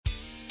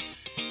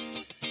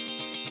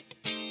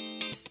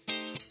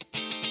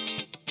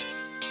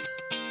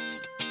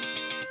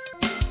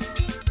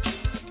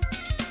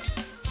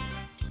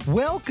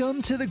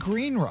Welcome to The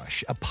Green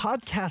Rush, a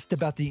podcast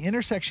about the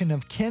intersection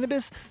of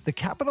cannabis, the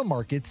capital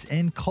markets,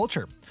 and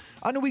culture.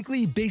 On a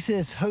weekly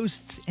basis,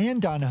 hosts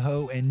Ann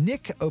Donahoe and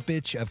Nick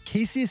Opich of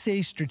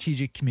KCSA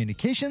Strategic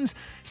Communications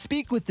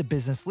speak with the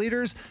business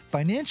leaders,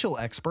 financial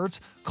experts,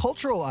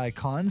 cultural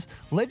icons,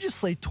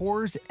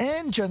 legislators,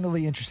 and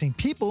generally interesting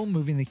people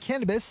moving the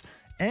cannabis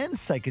and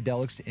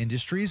psychedelics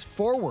industries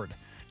forward.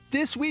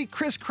 This week,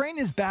 Chris Crane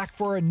is back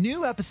for a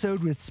new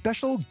episode with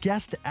special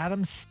guest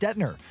Adam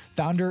Stettner,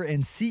 founder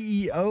and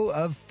CEO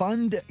of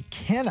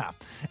FundCanna.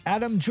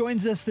 Adam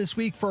joins us this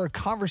week for a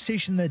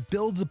conversation that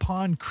builds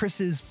upon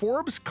Chris's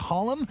Forbes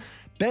column.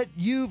 Bet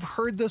you've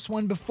heard this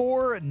one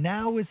before.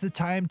 Now is the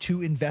time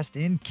to invest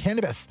in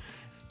cannabis.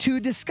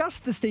 To discuss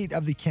the state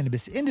of the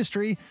cannabis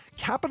industry,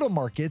 capital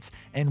markets,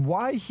 and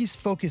why he's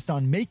focused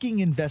on making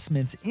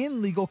investments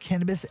in legal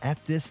cannabis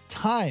at this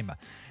time.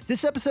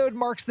 This episode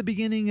marks the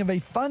beginning of a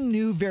fun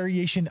new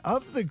variation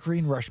of the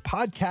Green Rush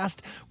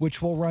podcast,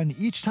 which will run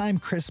each time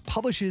Chris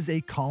publishes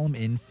a column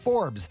in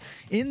Forbes.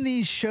 In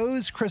these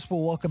shows, Chris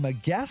will welcome a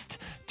guest,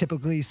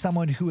 typically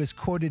someone who is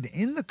quoted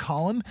in the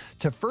column,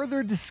 to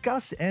further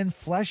discuss and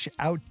flesh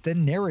out the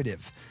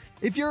narrative.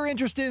 If you're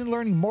interested in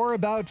learning more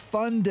about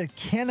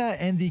FundCanna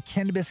and the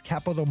cannabis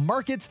capital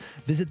markets,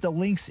 visit the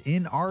links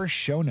in our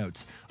show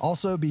notes.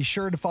 Also, be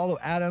sure to follow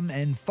Adam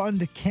and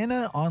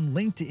FundCanna on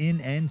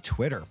LinkedIn and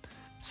Twitter.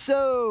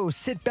 So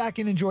sit back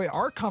and enjoy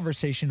our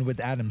conversation with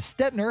Adam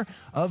Stettner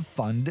of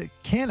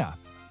FundCanna.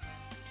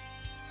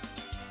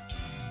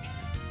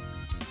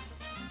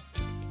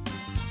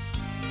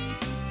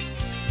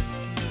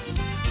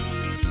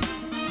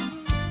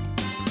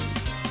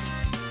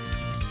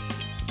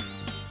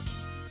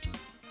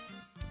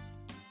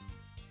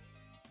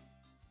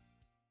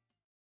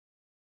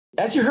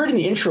 As you heard in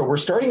the intro, we're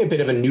starting a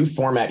bit of a new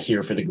format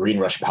here for the Green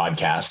Rush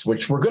podcast,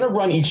 which we're going to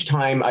run each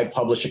time I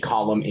publish a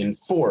column in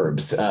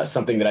Forbes,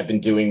 something that I've been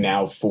doing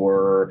now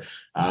for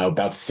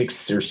about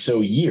 6 or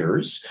so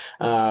years.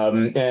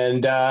 In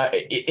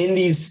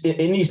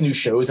these new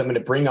shows, I'm going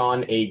to bring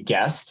on a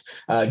guest,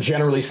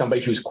 generally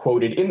somebody who's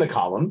quoted in the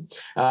column,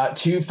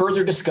 to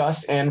further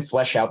discuss and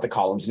flesh out the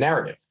column's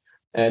narrative.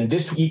 And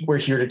this week, we're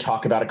here to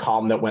talk about a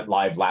column that went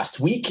live last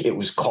week. It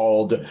was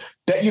called,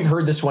 Bet You've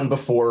Heard This One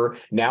Before,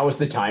 Now is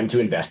the Time to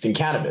Invest in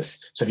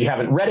Cannabis. So if you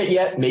haven't read it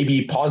yet,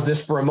 maybe pause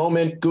this for a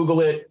moment, Google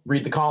it,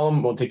 read the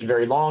column, won't take you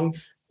very long.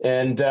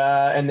 And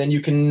then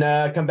you can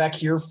come back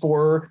here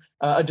for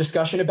a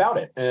discussion about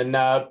it. And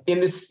in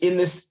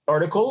this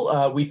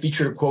article, we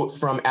featured a quote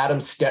from Adam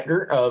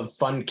Stettner of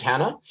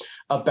FundCanna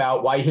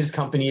about why his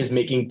company is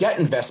making debt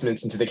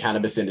investments into the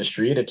cannabis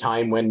industry at a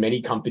time when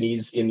many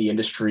companies in the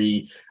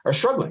industry are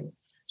struggling.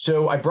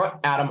 So I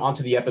brought Adam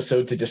onto the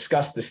episode to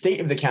discuss the state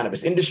of the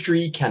cannabis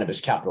industry, cannabis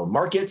capital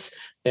markets,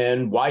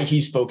 and why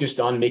he's focused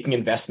on making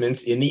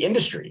investments in the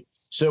industry.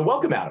 So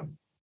welcome, Adam.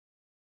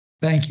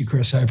 Thank you,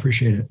 Chris. I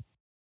appreciate it.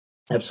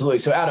 Absolutely.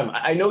 So, Adam,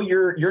 I know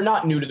you're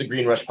not new to the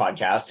Green Rush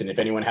podcast, and if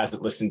anyone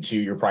hasn't listened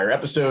to your prior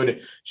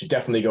episode, should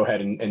definitely go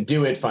ahead and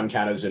do it.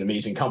 FundCanna is an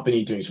amazing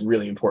company doing some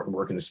really important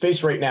work in the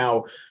space right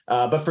now.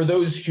 But for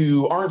those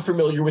who aren't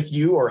familiar with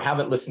you or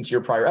haven't listened to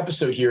your prior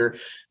episode here,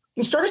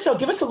 can start us out,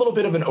 give us a little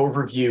bit of an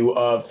overview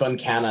of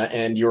FundCanna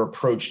and your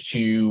approach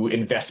to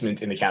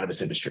investment in the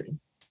cannabis industry.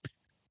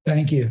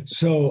 Thank you.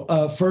 So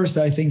first,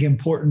 I think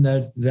important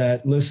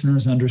that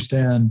listeners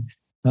understand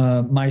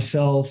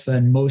myself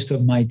and most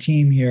of my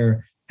team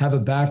here have a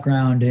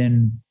background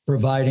in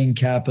providing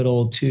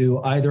capital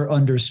to either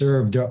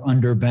underserved or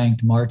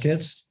underbanked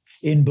markets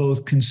in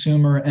both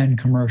consumer and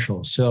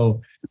commercial.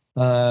 So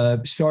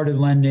started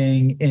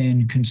lending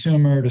in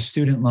consumer to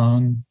student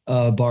loan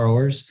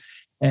borrowers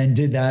and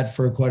did that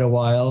for quite a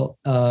while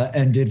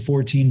and did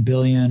 14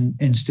 billion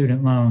in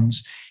student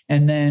loans.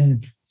 And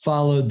then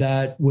followed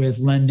that with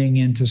lending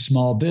into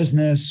small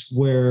business,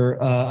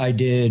 where I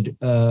did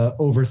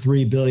over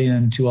 3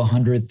 billion to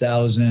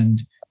 100,000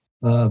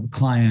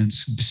 clients,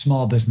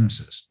 small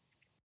businesses.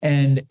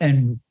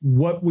 And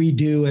what we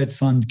do at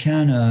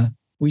FundCanna,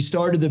 we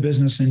started the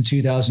business in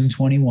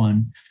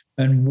 2021.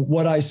 And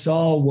what I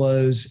saw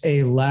was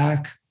a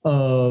lack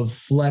of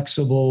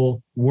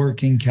flexible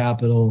working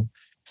capital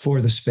for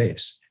the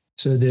space.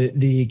 So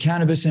the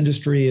cannabis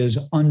industry is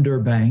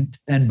underbanked.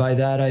 And by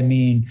that, I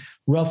mean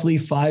roughly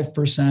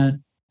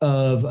 5%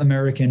 of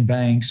American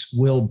banks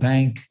will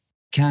bank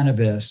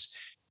cannabis.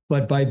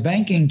 But by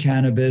banking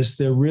cannabis,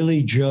 they're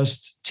really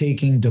just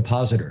taking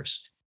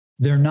depositors.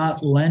 They're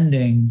not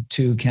lending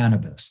to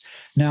cannabis.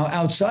 Now,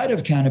 outside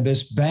of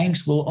cannabis,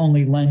 banks will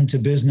only lend to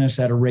business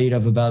at a rate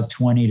of about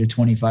 20 to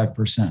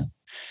 25%.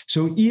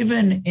 So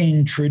even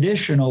in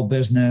traditional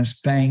business,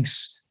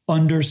 banks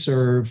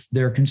underserve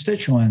their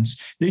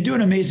constituents. They do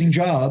an amazing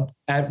job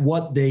at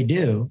what they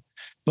do,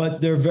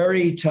 but they're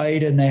very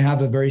tight and they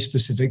have a very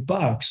specific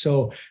box.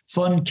 So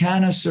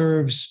FundCanna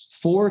serves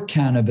for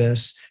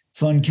cannabis.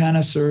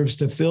 FundCanna serves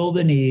to fill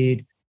the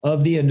need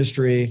of the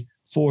industry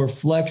for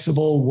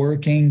flexible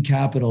working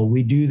capital.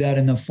 We do that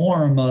in the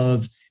form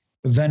of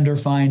vendor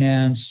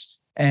finance,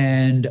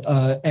 and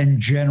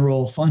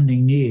general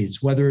funding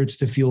needs, whether it's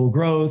to fuel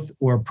growth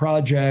or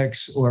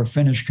projects or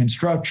finish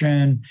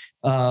construction,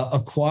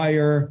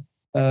 acquire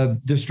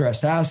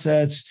distressed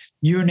assets,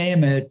 you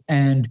name it.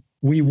 And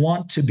we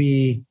want to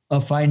be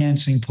a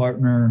financing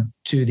partner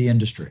to the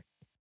industry.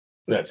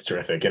 That's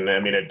terrific. And I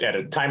mean, at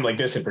a time like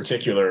this in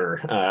particular,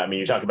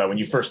 you talk about when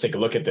you first take a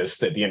look at this,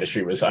 that the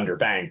industry was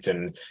underbanked.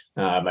 And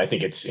I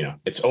think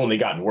it's only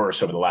gotten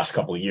worse over the last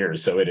couple of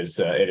years. So it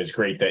is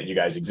great that you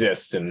guys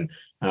exist, and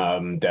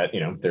that,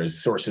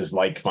 there's sources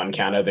like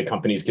FundCanna that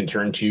companies can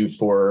turn to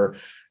for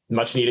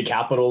much needed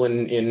capital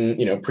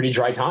in pretty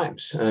dry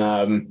times.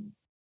 And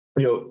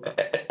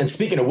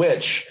speaking of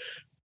which,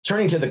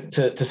 turning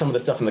to some of the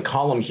stuff in the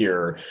column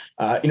here,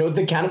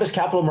 the cannabis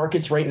capital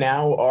markets right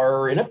now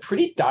are in a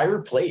pretty dire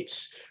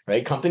place,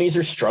 right? Companies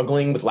are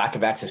struggling with lack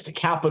of access to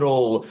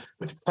capital,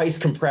 with price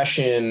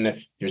compression.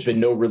 There's been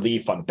no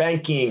relief on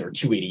banking or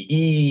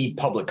 280E.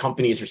 Public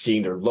companies are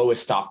seeing their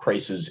lowest stock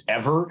prices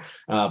ever.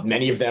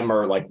 Many of them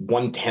are like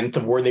 1/10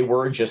 of where they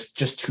were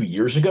just 2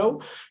 years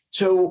ago.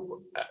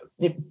 So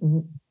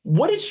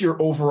what is your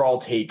overall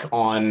take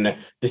on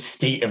the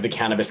state of the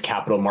cannabis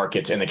capital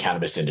markets and the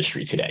cannabis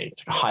industry today,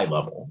 high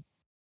level?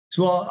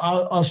 So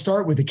I'll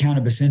start with the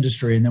cannabis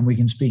industry, and then we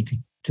can speak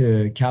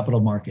to capital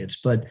markets.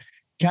 But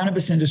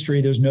cannabis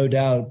industry, there's no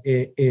doubt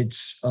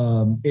it's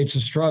a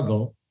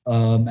struggle.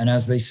 And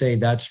as they say,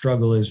 that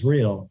struggle is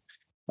real.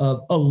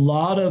 A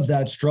lot of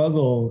that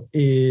struggle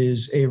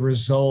is a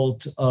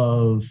result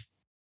of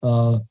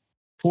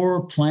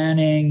poor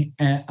planning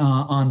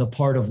on the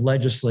part of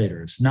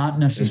legislators, not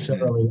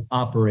necessarily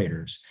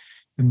operators.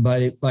 And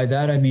by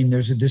that, I mean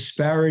there's a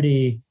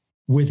disparity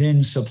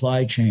within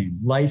supply chain,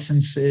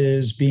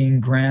 licenses being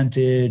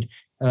granted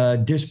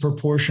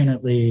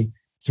disproportionately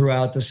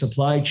throughout the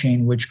supply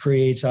chain, which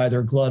creates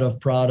either glut of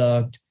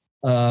product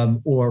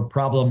or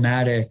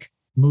problematic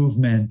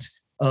movement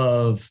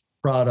of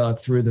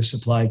product through the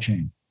supply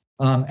chain.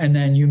 And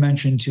then you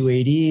mentioned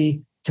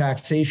 280E.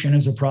 Taxation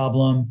is a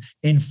problem.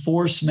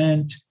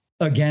 Enforcement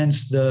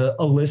against the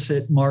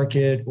illicit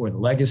market or the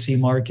legacy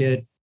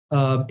market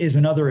is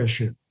another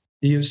issue.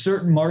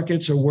 Certain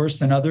markets are worse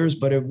than others,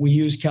 but if we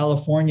use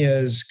California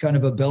as kind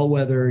of a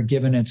bellwether,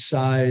 given its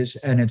size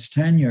and its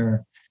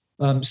tenure,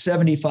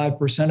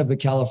 75% of the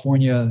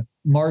California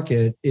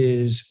market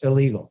is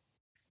illegal.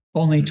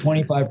 Only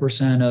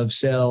 25% of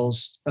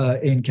sales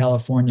in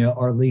California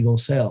are legal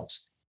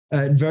sales.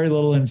 And very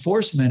little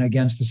enforcement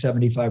against the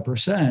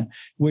 75%,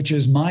 which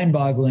is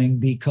mind-boggling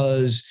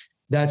because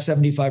that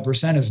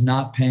 75% is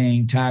not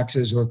paying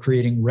taxes or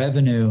creating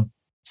revenue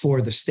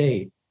for the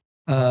state.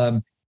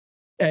 And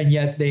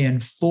yet they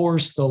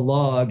enforce the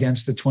law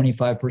against the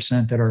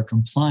 25% that are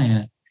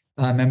compliant.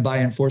 And by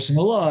enforcing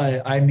the law,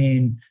 I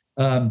mean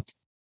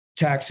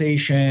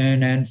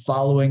taxation and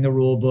following the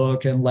rule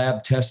book and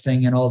lab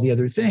testing and all the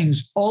other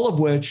things, all of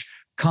which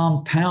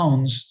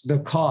compounds the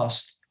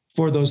cost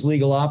for those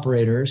legal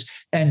operators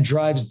and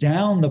drives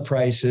down the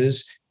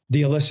prices.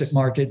 The illicit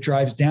market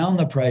drives down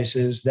the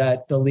prices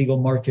that the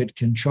legal market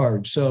can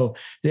charge. So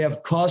they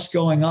have costs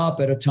going up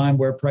at a time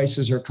where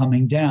prices are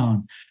coming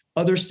down.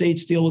 Other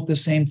states deal with the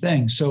same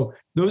thing. So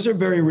those are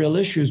very real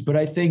issues, but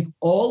I think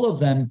all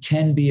of them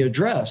can be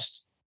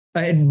addressed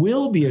and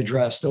will be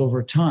addressed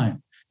over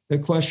time. The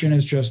question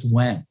is just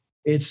when.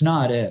 It's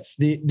not if.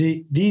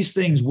 These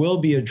things will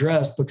be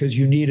addressed because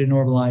you need a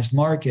normalized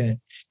market.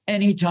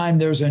 Anytime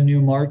there's a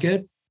new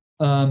market,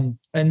 and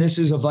this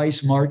is a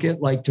vice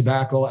market like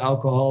tobacco,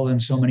 alcohol, and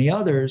so many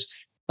others,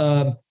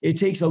 it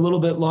takes a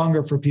little bit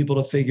longer for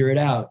people to figure it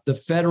out. The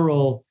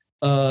federal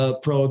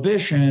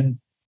prohibition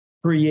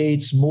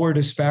creates more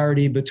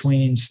disparity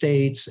between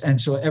states,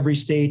 and so every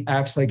state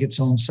acts like its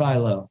own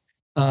silo.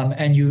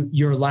 And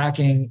you're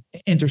lacking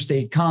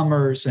interstate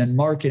commerce and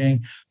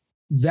marketing.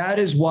 That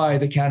is why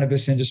the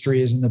cannabis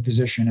industry is in the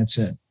position it's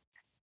in.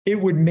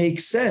 It would make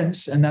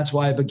sense, and that's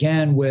why I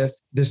began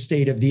with the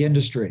state of the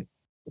industry.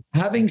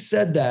 Having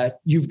said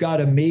that, you've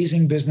got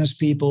amazing business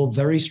people,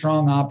 very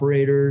strong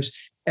operators,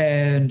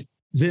 and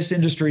this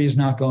industry is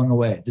not going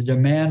away. The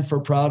demand for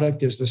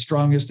product is the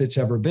strongest it's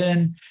ever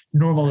been.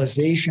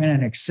 Normalization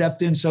and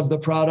acceptance of the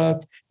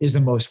product is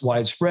the most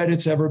widespread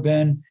it's ever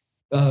been.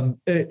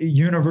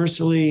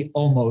 Universally,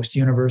 almost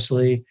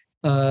universally,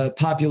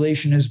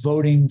 population is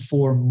voting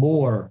for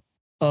more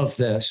of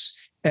this.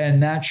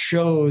 And that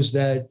shows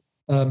that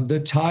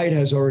the tide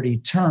has already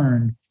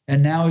turned.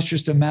 And now it's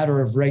just a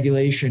matter of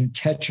regulation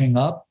catching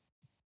up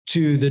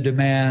to the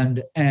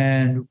demand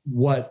and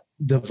what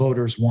the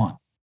voters want.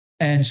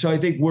 And so I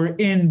think we're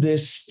in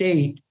this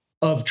state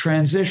of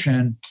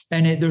transition,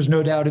 and there's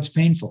no doubt it's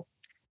painful.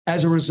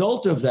 As a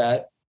result of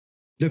that,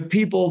 the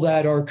people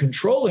that are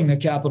controlling the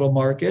capital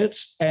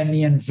markets and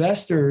the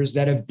investors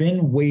that have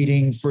been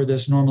waiting for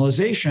this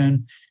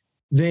normalization,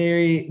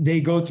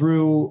 they go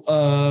through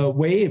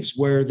waves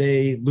where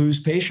they lose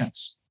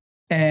patience.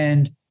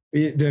 And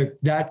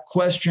that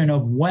question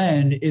of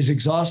when is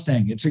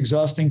exhausting. It's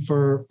exhausting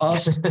for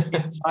us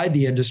inside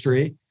the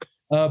industry,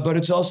 but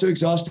it's also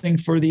exhausting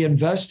for the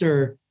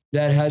investor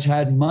that has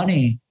had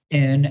money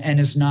in and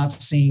is not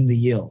seeing the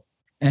yield.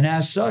 And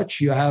as such,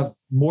 you have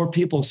more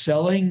people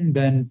selling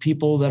than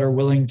people that are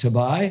willing to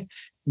buy.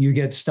 You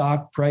get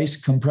stock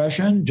price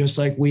compression, just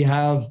like we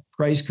have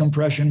price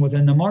compression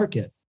within the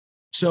market.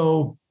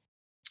 So,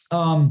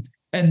 and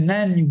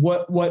then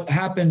what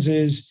happens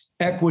is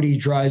equity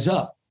dries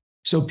up.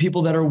 So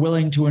people that are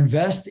willing to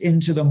invest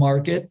into the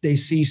market, they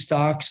see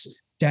stocks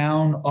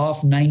down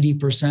off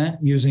 90%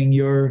 using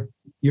your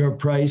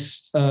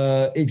price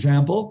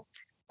example.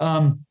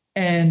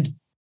 And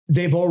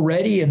they've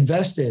already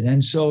invested.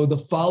 And so the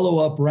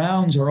follow-up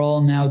rounds are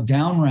all now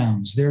down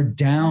rounds. They're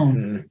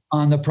down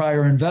on the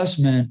prior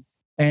investment.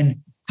 And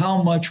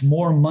how much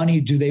more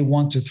money do they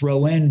want to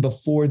throw in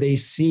before they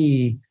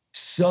see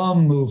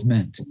some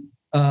movement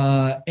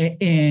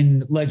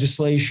in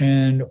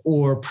legislation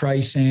or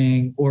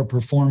pricing or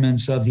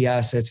performance of the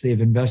assets they've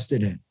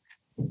invested in,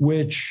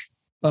 which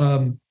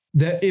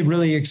that it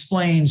really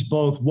explains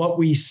both what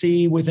we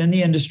see within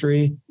the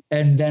industry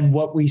and then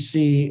what we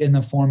see in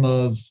the form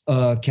of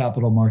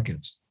capital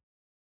markets.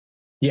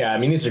 Yeah, I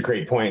mean, these are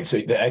great points.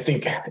 I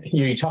think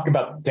you talk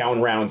about down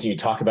rounds, and you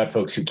talk about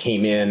folks who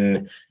came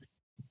in,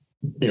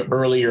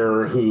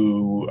 earlier,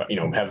 who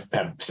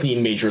have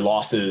seen major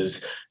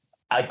losses.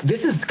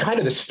 This is kind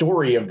of the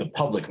story of the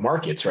public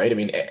markets, right? I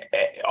mean,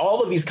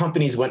 all of these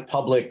companies went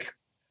public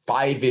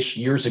 5-ish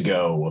years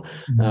ago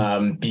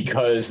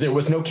because there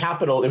was no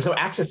capital, there was no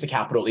access to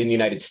capital in the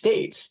United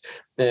States.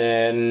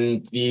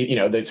 And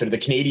the sort of the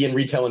Canadian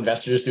retail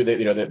investors through the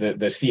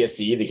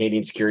CSE, the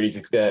Canadian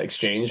Securities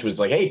Exchange, was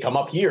like, hey, come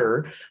up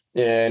here.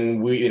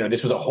 And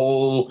this was a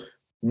whole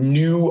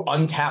new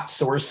untapped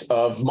source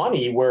of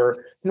money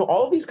where,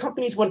 all of these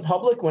companies went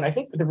public when I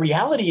think the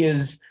reality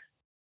is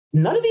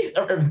none of these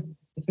are,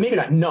 maybe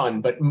not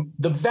none, but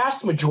the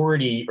vast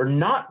majority are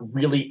not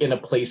really in a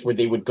place where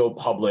they would go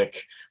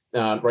public,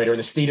 right, or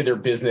the state of their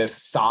business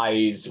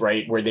size,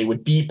 right, where they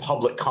would be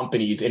public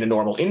companies in a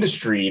normal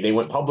industry. They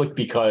went public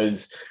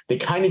because they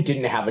kind of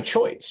didn't have a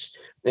choice.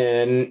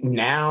 And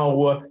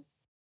now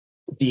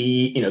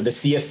the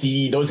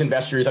CSE, those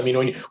investors, I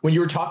mean, when you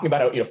were talking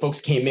about,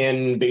 folks came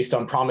in based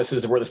on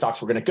promises of where the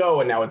stocks were going to go,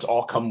 and now it's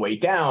all come way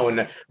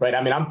down, right?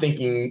 I mean, I'm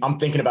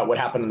thinking about what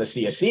happened on the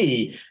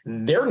CSE.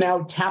 They're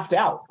now tapped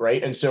out,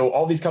 right? And so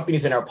all these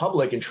companies are now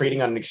public and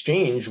trading on an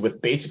exchange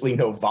with basically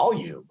no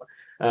volume,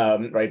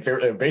 right?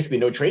 Basically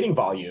no trading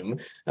volume,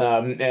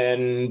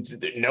 and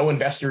no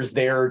investors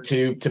there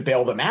to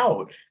bail them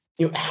out.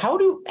 How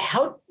do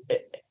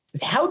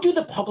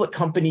the public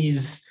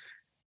companies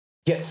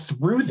get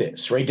through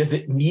this, right? Does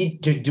it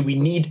need to, do we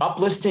need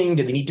uplisting?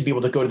 Do they need to be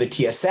able to go to the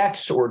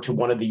TSX or to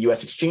one of the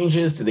US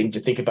exchanges? Do they need to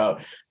think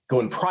about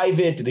going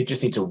private? Do they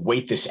just need to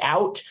wait this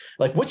out?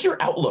 Like, what's your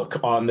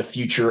outlook on the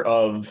future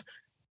of,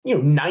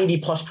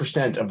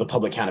 90+% of the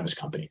public cannabis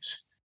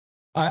companies?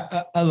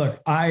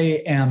 Look,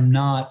 I am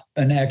not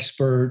an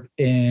expert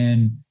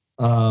in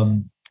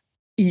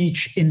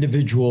each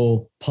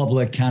individual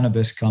public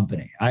cannabis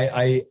company.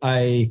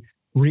 I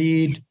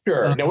read.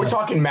 Sure. No, we're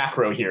talking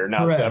macro here. I'm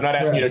not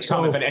asking you to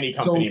comment on any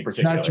company in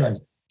particular. That's right.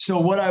 So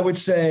what I would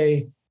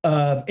say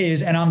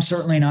is, and I'm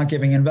certainly not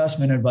giving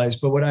investment advice,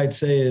 but what I'd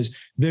say is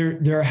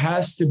there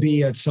has to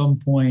be at some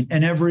point,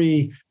 and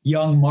every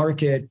young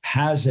market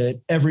has it,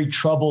 every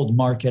troubled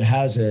market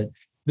has it.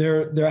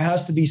 There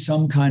has to be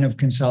some kind of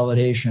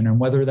consolidation, and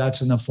whether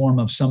that's in the form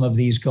of some of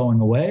these going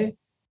away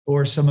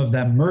or some of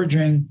them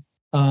merging,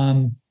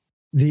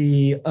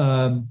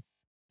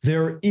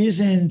 there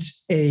isn't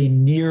a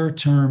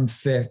near-term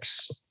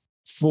fix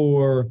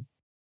for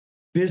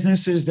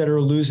businesses that are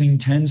losing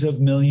tens of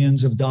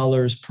millions of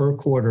dollars per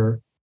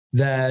quarter,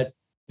 that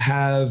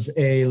have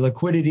a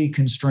liquidity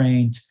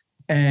constraint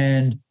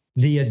and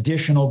the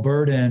additional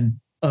burden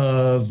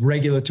of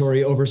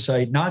regulatory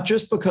oversight, not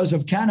just because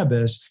of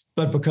cannabis,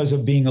 but because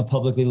of being a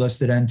publicly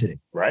listed entity.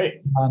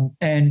 Right.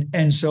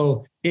 And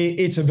so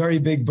it's a very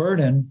big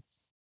burden.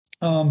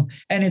 And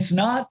it's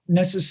not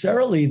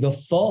necessarily the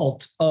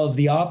fault of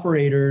the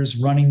operators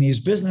running these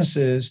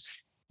businesses.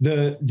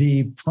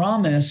 The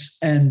promise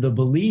and the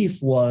belief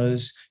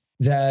was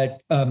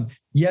that,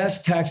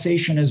 yes,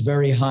 taxation is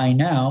very high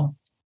now.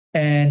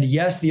 And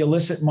yes, the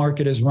illicit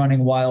market is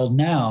running wild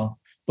now.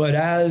 But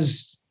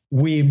as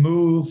we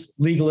move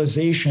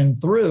legalization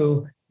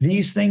through,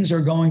 these things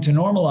are going to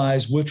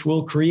normalize, which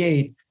will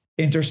create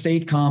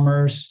interstate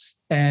commerce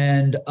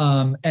and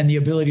the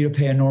ability to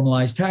pay a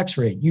normalized tax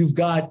rate. You've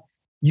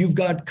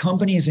got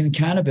companies in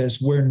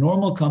cannabis where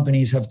normal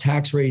companies have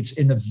tax rates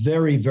in the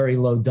very, very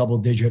low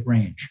double-digit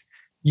range.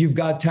 You've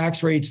got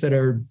tax rates that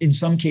are, in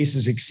some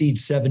cases, exceed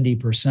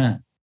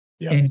 70%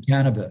 in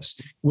cannabis,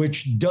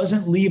 which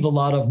doesn't leave a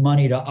lot of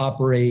money to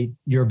operate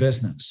your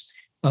business.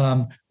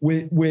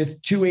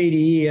 With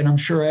 280E, and I'm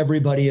sure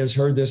everybody has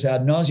heard this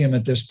ad nauseum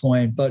at this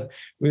point, but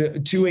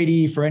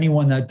 280E, for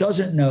anyone that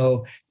doesn't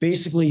know,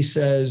 basically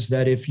says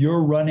that if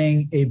you're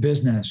running a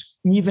business,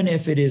 even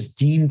if it is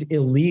deemed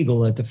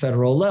illegal at the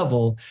federal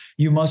level,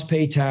 you must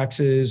pay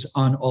taxes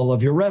on all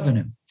of your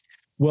revenue.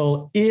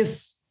 Well,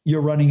 if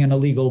you're running an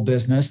illegal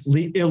business,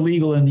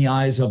 illegal in the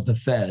eyes of the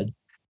Fed,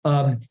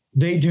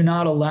 they do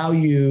not allow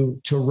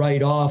you to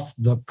write off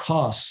the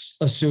costs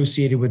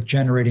associated with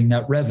generating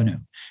that revenue.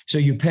 So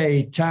you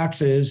pay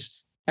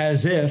taxes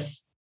as if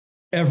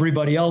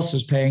everybody else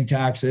is paying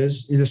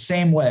taxes the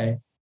same way.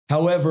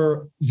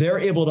 However, they're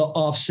able to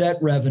offset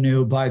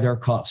revenue by their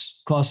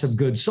costs of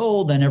goods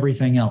sold and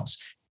everything else.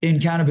 In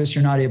cannabis,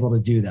 you're not able to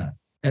do that.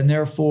 And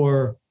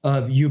therefore,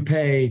 you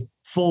pay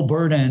full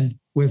burden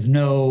with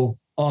no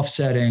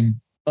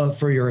offsetting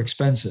for your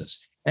expenses.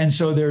 And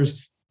so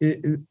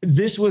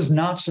this was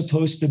not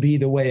supposed to be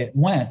the way it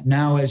went.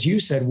 Now, as you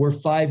said, we're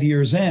 5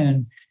 years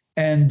in,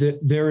 and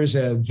there is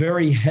a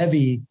very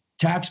heavy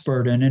tax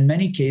burden. In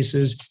many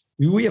cases,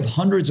 we have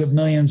hundreds of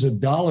millions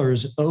of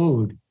dollars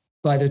owed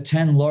by the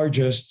 10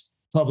 largest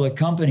public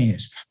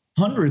companies,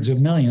 hundreds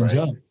of millions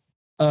owed.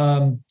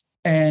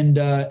 And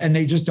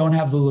they just don't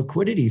have the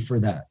liquidity for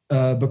that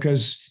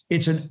because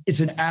it's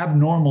an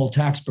abnormal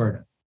tax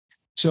burden.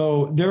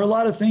 So there are a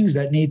lot of things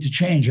that need to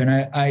change.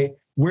 And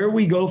where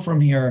we go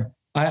from here,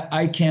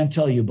 I can't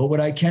tell you. But what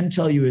I can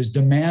tell you is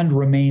demand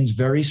remains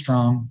very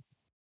strong.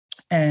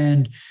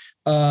 And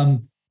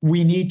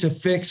we need to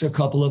fix a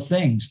couple of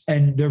things.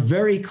 And they're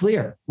very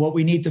clear. What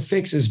we need to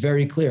fix is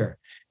very clear.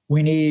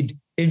 We need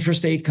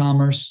intrastate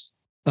commerce.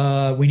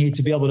 We need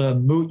to be able to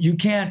move. You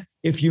can't,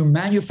 if you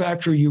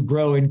manufacture, you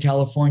grow in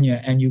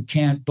California and you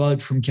can't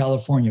budge from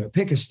California,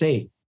 pick a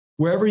state.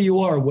 Wherever you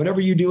are,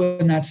 whatever you do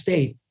in that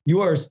state,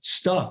 you are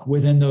stuck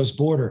within those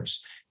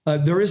borders.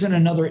 There isn't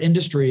another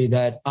industry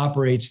that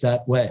operates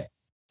that way.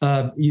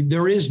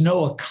 There is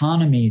no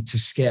economy to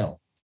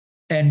scale.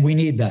 And we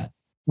need that.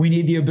 We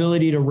need the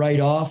ability to write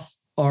off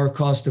our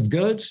cost of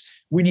goods.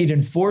 We need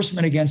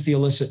enforcement against the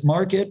illicit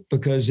market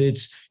because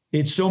it's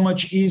so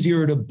much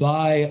easier to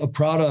buy a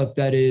product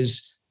that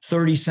is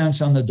 30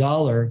 cents on the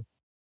dollar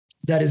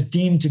that is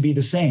deemed to be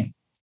the same.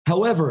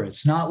 However,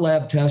 it's not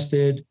lab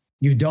tested.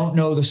 You don't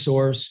know the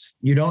source.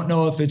 You don't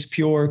know if it's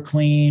pure,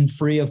 clean,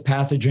 free of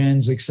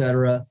pathogens, et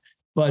cetera.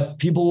 But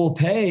people will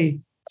pay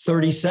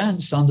 30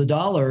 cents on the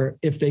dollar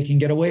if they can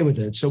get away with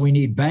it. So we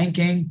need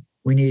banking.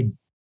 We need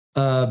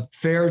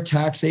fair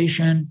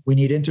taxation. We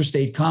need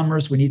interstate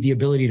commerce. We need the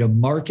ability to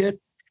market.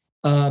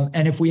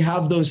 And if we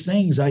have those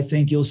things, I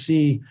think you'll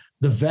see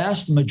the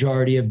vast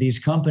majority of these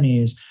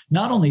companies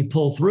not only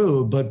pull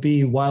through, but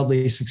be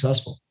wildly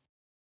successful.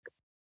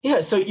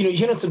 Yeah. So, you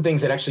hit on some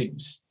things that actually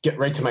get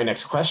right to my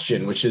next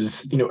question, which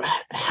is,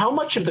 how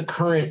much of the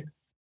current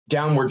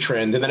downward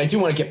trend, and then I do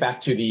want to get back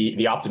to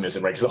the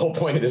optimism, right? Because the whole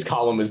point of this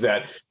column is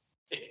that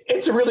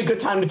it's a really good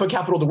time to put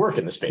capital to work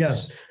in the space.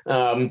 Yes.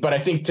 But I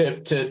think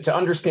to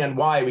understand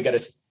why, we got to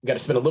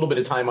spend a little bit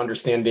of time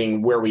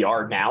understanding where we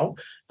are now,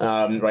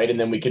 right? And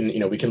then we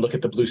can look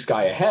at the blue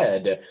sky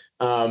ahead.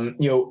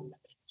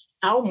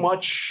 How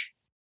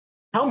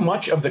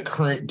much of the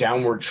current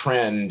downward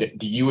trend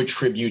do you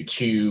attribute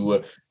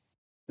to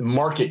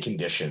market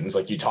conditions,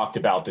 like you talked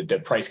about the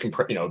price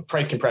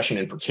compression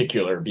in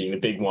particular being the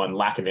big one,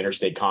 lack of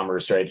interstate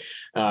commerce, right?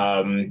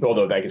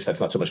 Although I guess that's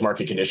not so much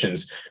market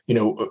conditions,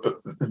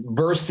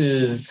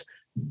 versus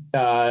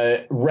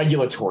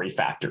regulatory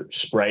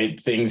factors, right?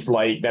 Things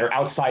like that are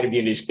outside of the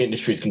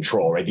industry's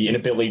control, right? The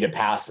inability to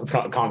pass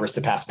Congress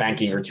to pass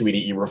banking or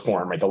 280E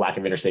reform, right? The lack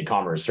of interstate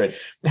commerce, right?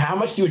 How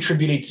much do you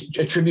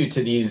attribute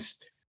to these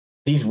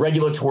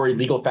regulatory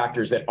legal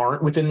factors that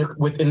aren't within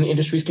the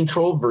industry's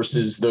control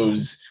versus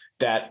those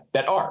that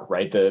are,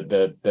 right?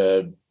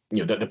 The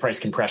price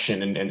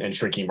compression and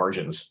shrinking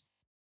margins.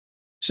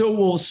 So,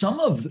 well, some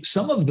of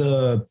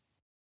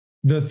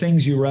the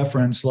things you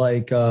reference,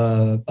 like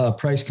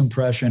price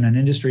compression and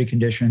industry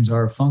conditions,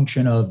 are a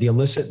function of the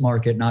illicit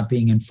market not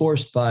being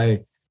enforced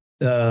by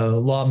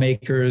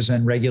lawmakers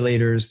and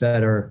regulators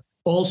that are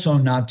also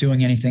not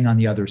doing anything on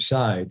the other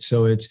side.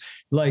 So it's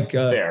like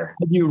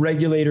view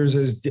regulators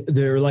as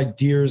they're like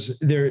deers.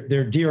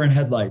 They're deer in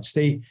headlights.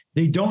 They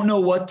don't know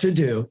what to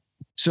do,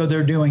 so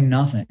they're doing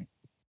nothing.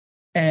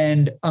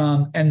 And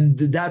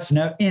that's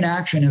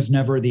inaction is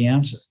never the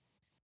answer.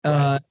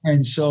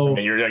 And so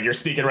you're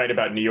speaking right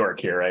about New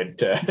York here,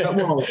 right?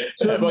 Well,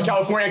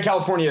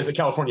 California is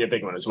a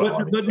big one as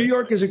well. But New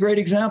York is a great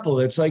example.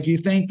 It's like you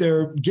think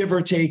they're give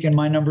or take, and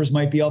my numbers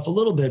might be off a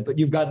little bit, but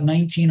you've got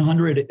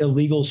 1,900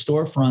 illegal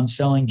storefronts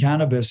selling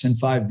cannabis in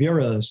 5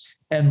 bureaus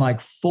and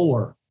like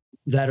 4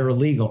 that are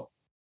legal.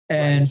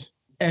 And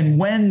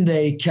when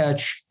they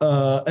catch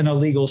an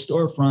illegal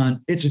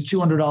storefront, it's a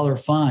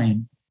 $200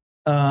 fine.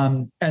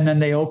 And then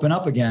they open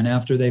up again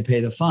after they pay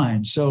the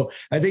fine. So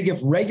I think if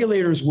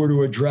regulators were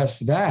to address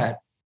that,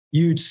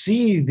 you'd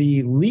see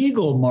the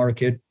legal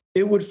market,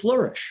 it would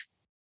flourish.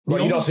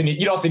 Well, you'd also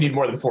need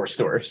more than 4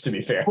 stores, to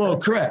be fair. Well,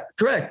 correct.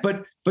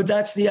 But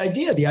that's the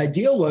idea. The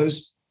idea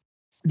was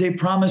they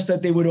promised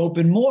that they would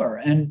open more.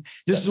 And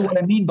this is what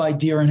I mean by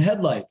deer in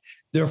headlight.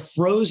 They're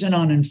frozen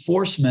on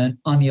enforcement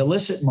on the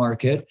illicit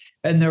market,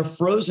 and they're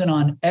frozen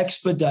on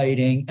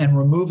expediting and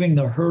removing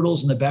the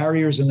hurdles and the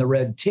barriers and the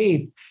red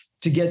tape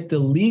to get the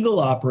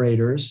legal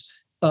operators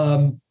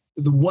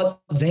what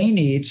they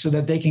need so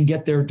that they can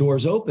get their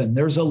doors open.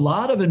 There's a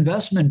lot of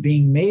investment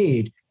being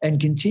made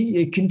and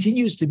it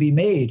continues to be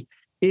made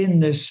in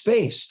this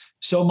space.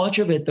 So much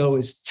of it, though,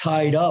 is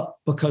tied up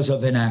because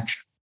of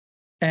inaction.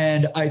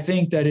 And I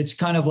think that it's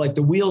kind of like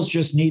the wheels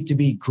just need to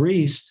be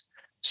greased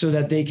so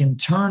that they can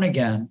turn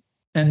again.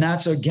 And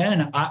that's,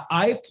 again,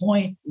 I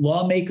point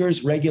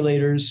lawmakers,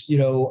 regulators,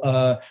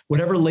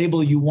 whatever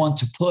label you want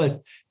to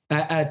put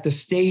at the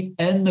state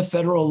and the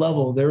federal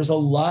level. There's a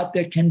lot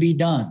that can be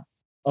done,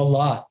 a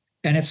lot.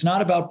 And it's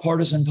not about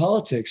partisan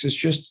politics. It's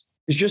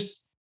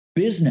just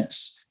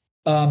business.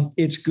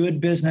 It's good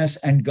business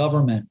and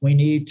government. We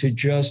need to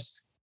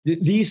just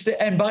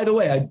and by the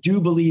way, I do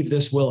believe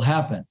this will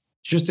happen.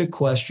 It's just a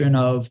question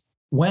of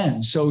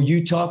when. So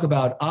you talk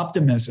about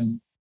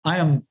optimism. I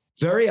am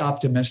very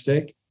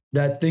optimistic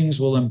that things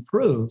will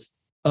improve.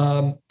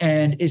 And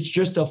it's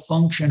just a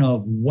function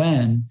of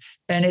when.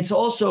 And it's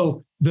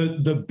also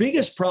the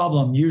biggest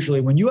problem usually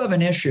when you have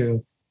an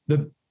issue,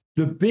 the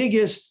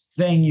biggest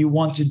thing you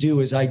want to do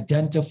is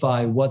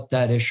identify what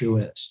that issue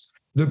is.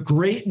 The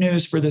great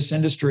news for this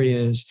industry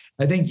is,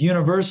 I think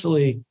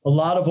universally, a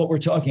lot of what we're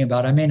talking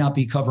about, I may not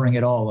be covering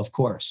it all, of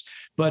course,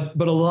 but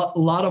a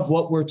lot of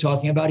what we're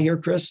talking about here,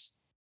 Chris,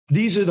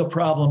 these are the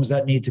problems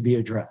that need to be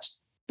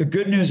addressed. The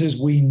good news is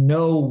we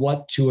know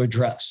what to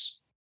address.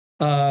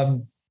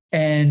 And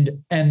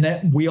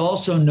that we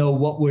also know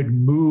what would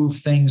move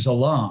things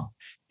along.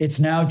 It's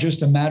now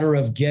just a matter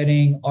of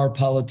getting our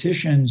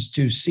politicians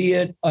to see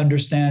it,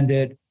 understand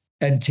it,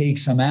 and take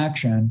some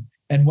action.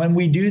 And when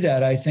we do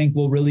that, I think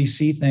we'll really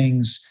see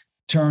things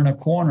turn a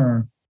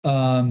corner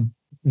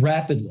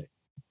rapidly,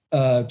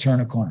 turn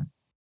a corner.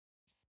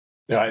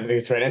 No, I think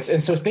that's right.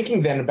 And so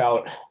thinking then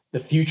about the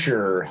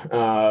future,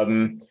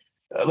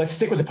 let's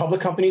stick with the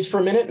public companies for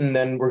a minute, and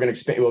then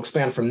we'll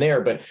expand from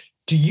there. But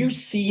do you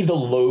see the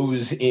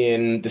lows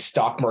in the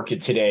stock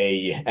market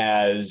today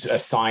as a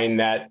sign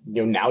that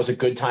now is a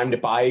good time to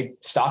buy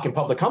stock in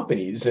public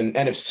companies? And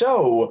if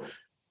so,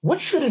 what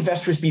should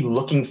investors be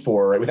looking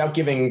for, without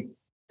giving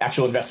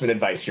actual investment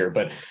advice here,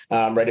 but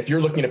right, if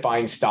you're looking at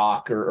buying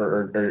stock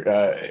or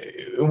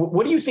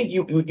what do you think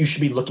you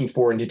should be looking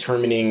for in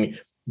determining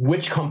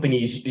which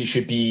companies you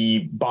should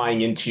be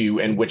buying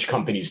into and which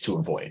companies to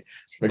avoid?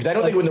 Because I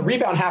don't think when the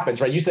rebound happens,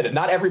 right, you said it,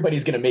 not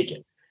everybody's going to make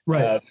it.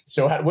 Right.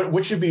 So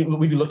what should we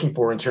be looking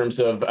for in terms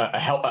of a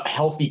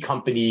healthy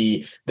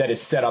company that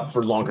is set up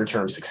for longer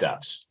term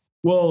success?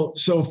 Well,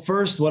 so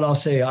first, what I'll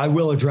say, I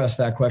will address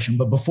that question.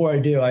 But before I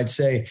do, I'd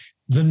say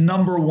the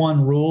number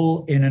one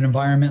rule in an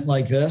environment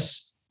like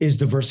this is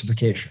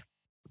diversification.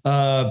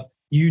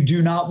 You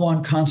do not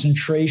want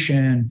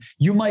concentration.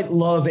 You might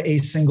love a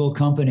single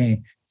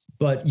company,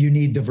 but you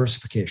need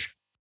diversification.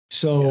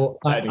 So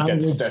I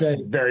think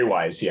that's very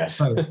wise.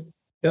 Yes.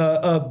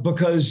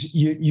 Because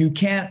you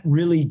can't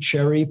really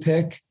cherry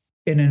pick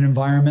in an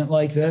environment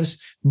like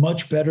this.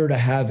 Much better to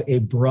have a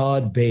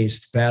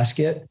broad-based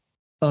basket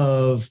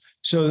of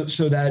so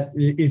that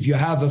if you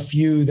have a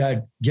few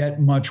that get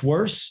much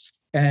worse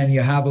and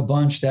you have a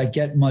bunch that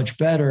get much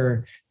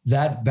better,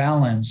 that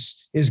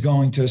balance is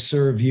going to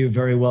serve you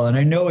very well. And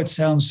I know it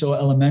sounds so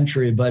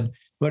elementary, but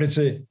it's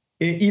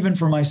even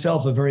for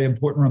myself, a very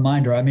important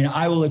reminder. I mean,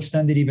 I will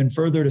extend it even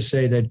further to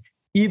say that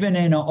even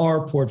in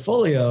our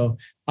portfolio,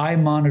 I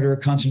monitor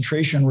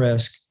concentration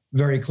risk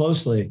very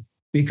closely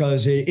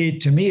because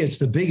it to me, it's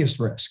the biggest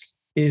risk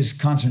is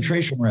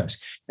concentration risk.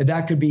 And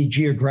that could be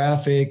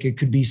geographic, it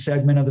could be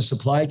segment of the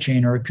supply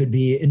chain, or it could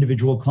be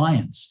individual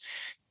clients.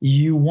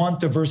 You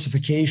want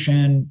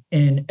diversification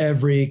in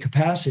every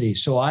capacity.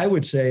 So I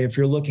would say if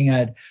you're looking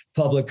at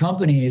public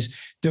companies,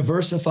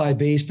 diversify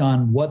based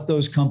on what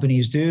those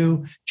companies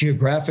do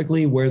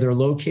geographically, where they're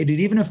located.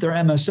 Even if they're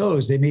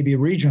MSOs, they may be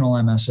regional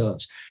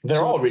MSOs.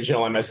 They're all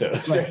regional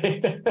MSOs.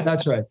 Right?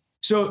 That's right.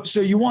 So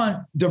you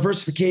want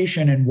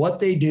diversification in what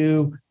they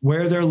do,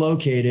 where they're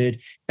located,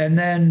 and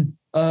then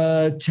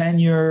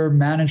tenure,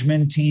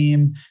 management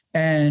team,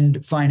 and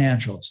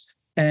financials.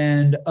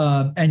 And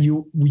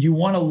you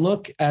want to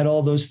look at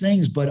all those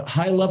things, but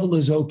high level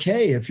is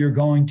okay if you're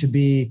going to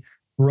be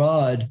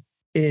broad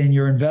in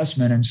your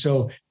investment. And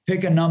so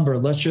pick a number.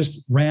 Let's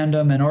just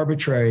random and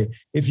arbitrary.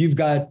 If you've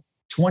got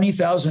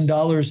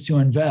 $20,000 to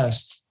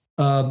invest,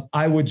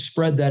 I would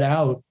spread that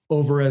out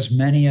over as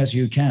many as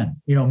you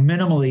can.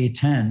 Minimally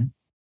 10,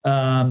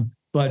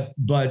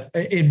 but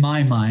in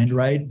my mind,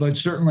 right? But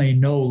certainly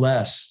no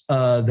less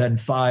than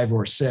 5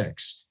 or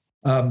 6.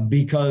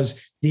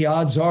 Because the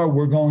odds are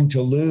we're going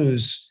to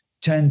lose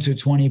 10 to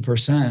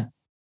 20%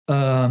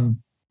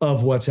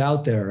 of what's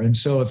out there. And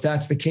so if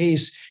that's the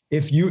case,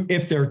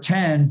 if they're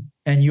 10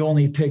 and you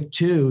only pick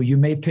 2, you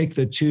may pick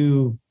the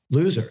 2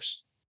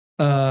 losers.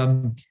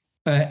 And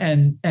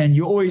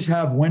you always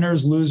have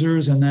winners,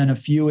 losers, and then a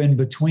few in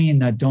between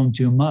that don't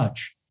do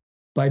much.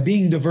 By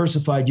being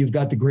diversified, you've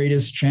got the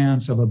greatest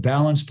chance of a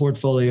balanced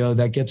portfolio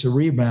that gets a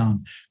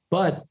rebound.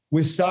 But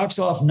with stocks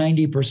off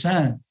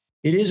 90%,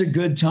 it is a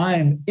good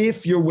time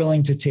if you're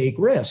willing to take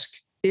risk.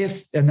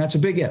 And that's a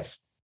big if.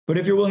 But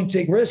if you're willing to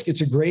take risk,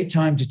 it's a great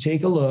time to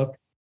take a look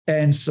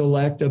and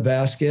select a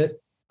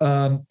basket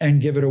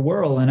and give it a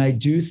whirl. And I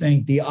do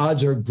think the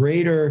odds are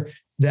greater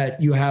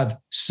that you have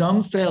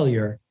some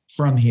failure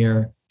from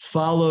here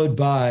followed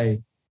by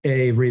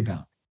a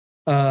rebound.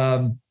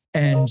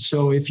 And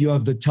so if you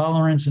have the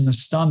tolerance in the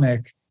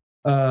stomach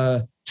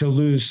to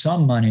lose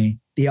some money,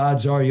 the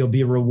odds are you'll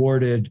be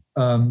rewarded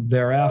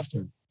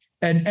thereafter.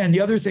 And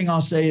the other thing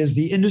I'll say is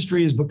the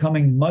industry is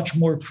becoming much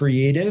more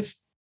creative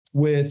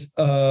with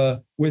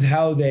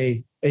how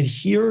they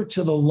adhere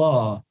to the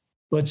law,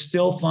 but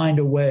still find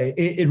a way.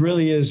 It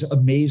really is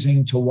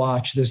amazing to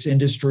watch this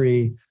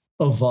industry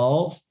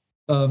evolve.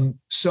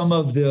 Some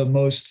of the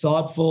most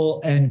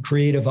thoughtful and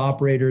creative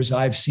operators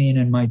I've seen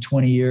in my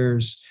 20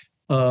 years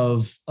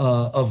of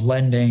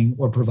lending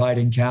or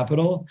providing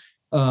capital,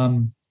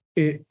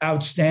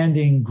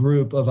 outstanding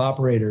group of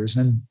operators.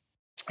 And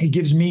it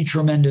gives me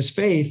tremendous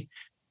faith.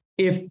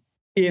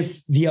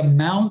 If the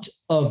amount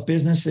of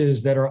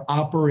businesses that are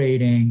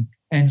operating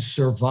and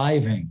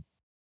surviving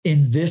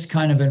in this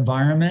kind of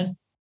environment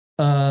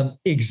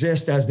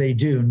exist as they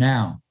do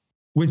now,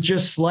 with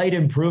just slight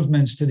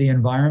improvements to the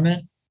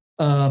environment,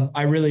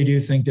 I really do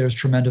think there's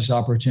tremendous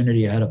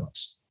opportunity ahead of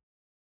us.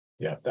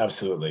 Yeah,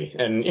 absolutely.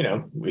 And,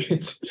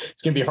 it's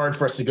going to be hard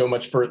for us to go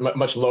much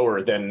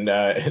lower than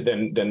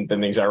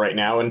things are right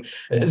now. And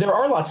there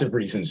are lots of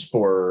reasons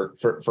for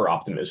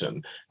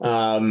optimism.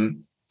 So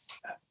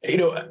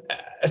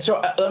let's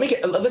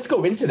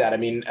go into that. I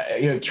mean,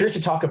 curious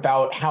to talk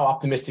about how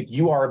optimistic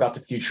you are about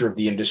the future of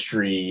the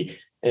industry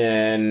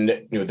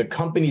and, the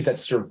companies that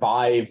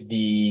survive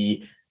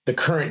the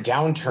current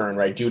downturn,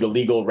 right, due to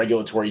legal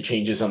regulatory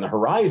changes on the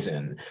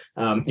horizon.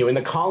 In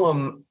the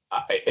column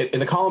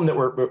that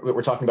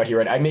we're talking about here,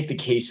 right, I make the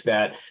case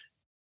that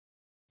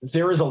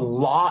there is a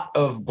lot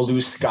of blue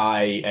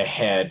sky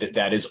ahead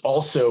that is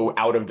also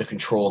out of the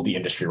control of the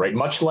industry, right?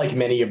 Much like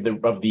many of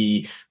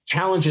the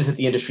challenges that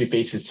the industry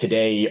faces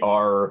today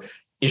are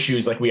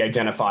issues like we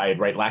identified,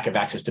 right? Lack of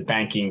access to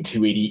banking,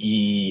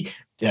 280E,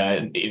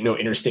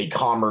 interstate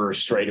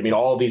commerce, right? I mean,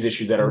 all of these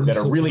issues that are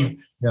really,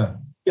 the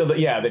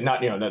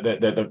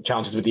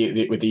challenges with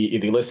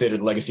the illicit or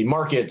the legacy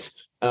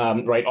markets,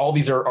 right? All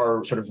these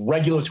are sort of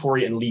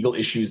regulatory and legal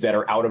issues that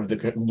are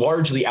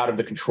largely out of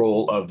the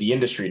control of the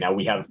industry. Now,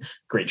 we have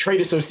great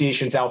trade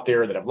associations out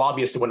there that have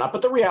lobbyists and whatnot,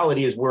 but the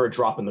reality is we're a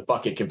drop in the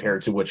bucket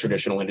compared to what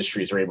traditional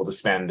industries are able to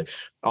spend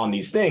on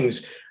these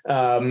things.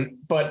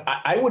 But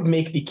I would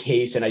make the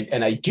case, and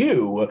I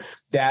do,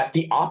 that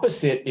the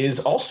opposite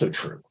is also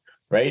true,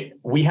 right?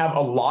 We have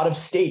a lot of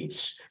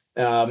states,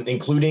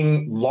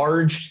 including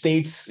large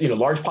states,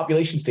 large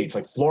population states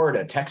like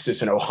Florida,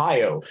 Texas, and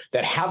Ohio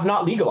that have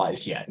not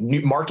legalized yet.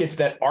 New markets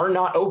that are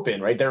not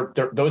open, right?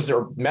 Those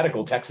are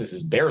medical. Texas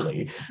is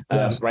barely,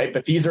 yes. Right?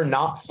 But these are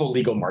not full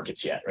legal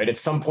markets yet, right? At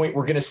some point,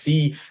 we're going to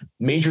see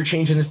major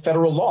changes in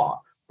federal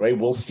law. Right,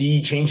 we'll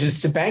see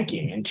changes to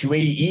banking and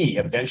 280E.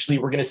 Eventually,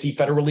 we're going to see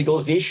federal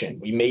legalization.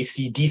 We may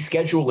see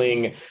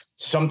descheduling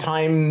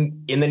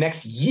sometime in the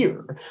next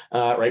year,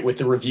 right, with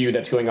the review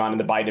that's going on in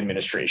the Biden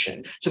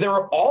administration. So there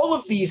are all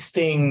of these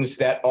things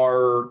that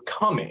are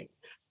coming,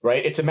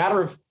 right? It's a matter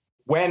of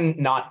when,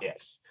 not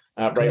if.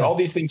 Right, all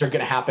these things are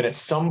going to happen at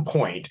some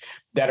point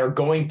that are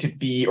going to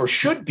be or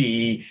should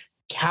be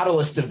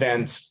catalyst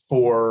events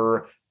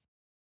for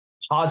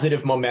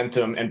positive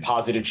momentum and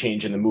positive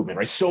change in the movement,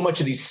 right? So much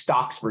of these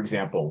stocks, for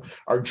example,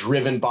 are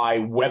driven by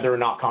whether or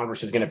not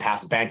Congress is going to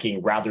pass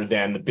banking rather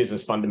than the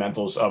business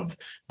fundamentals of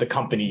the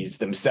companies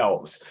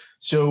themselves.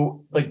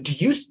 So,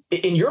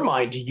 in your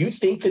mind, do you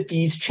think that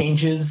these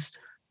changes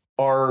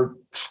are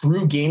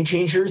true game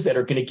changers that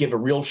are going to give a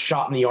real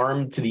shot in the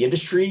arm to the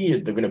industry?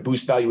 They're going to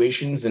boost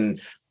valuations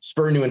and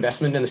spur new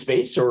investment in the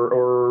space,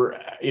 or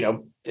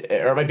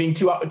am I being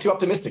too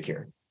optimistic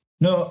here?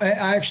 No,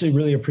 I actually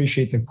really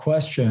appreciate the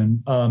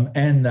question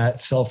and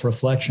that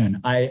self-reflection.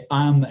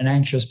 I'm an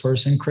anxious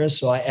person, Chris,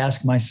 so I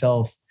ask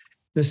myself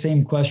the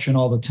same question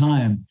all the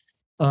time.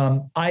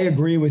 I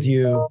agree with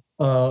you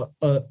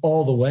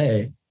all the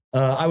way.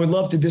 I would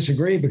love to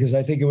disagree because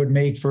I think it would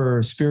make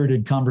for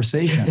spirited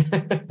conversation.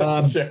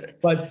 Sure.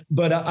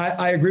 But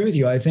I agree with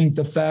you. I think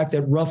the fact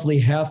that roughly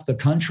half the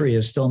country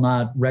is still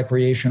not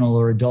recreational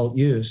or adult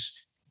use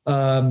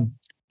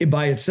it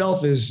by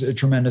itself is a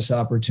tremendous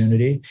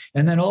opportunity.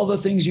 And then all the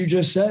things you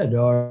just said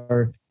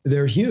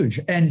they're huge.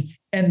 And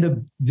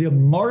the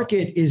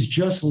market is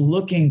just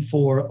looking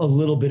for a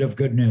little bit of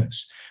good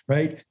news,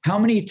 right? How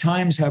many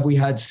times have we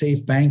had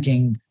safe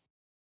banking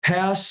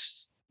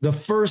pass the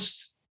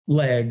first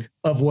leg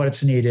of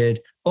what's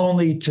needed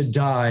only to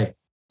die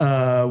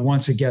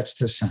once it gets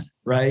to Senate,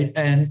 right?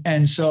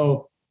 And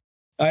so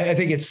I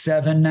think it's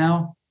 7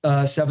 now,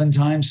 7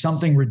 times,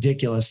 something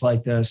ridiculous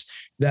like this,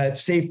 that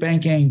safe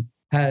banking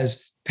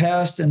has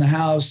passed in the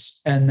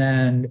House and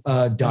then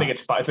died.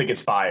 I think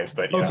it's 5,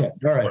 but okay,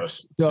 all right.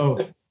 Close.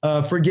 So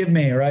forgive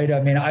me, right? I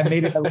mean, I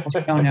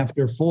lost count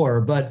after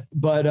 4,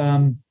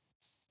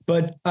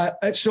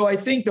 so I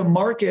think the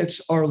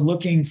markets are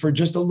looking for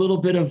just a little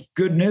bit of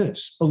good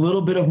news, a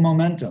little bit of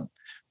momentum,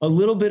 a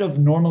little bit of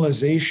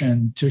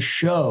normalization to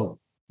show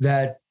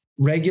that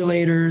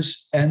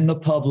regulators and the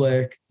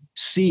public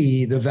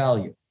see the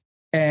value.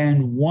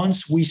 And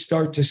once we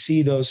start to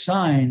see those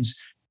signs,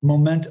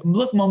 momentum.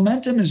 Look,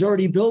 momentum is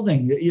already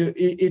building.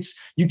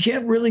 You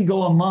can't really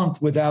go a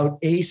month without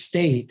a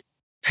state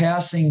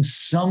passing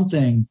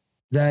something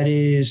that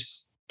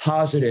is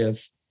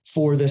positive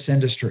for this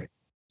industry.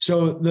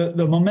 So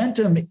the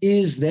momentum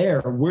is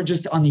there. We're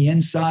just on the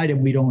inside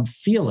and we don't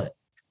feel it.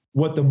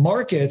 What the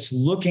markets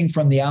looking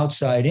from the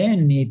outside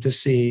in need to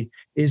see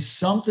is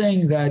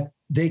something that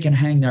they can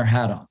hang their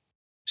hat on.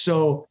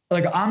 So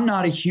like, I'm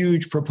not a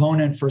huge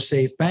proponent for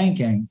safe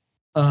banking,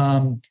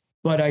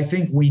 but I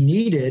think we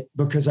need it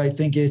because I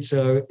think it's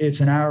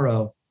an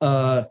arrow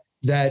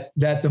that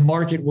the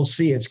market will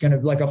see. It's going to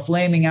like a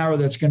flaming arrow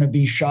that's going to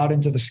be shot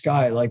into the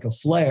sky like a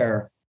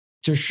flare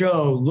to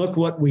show, look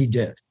what we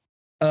did.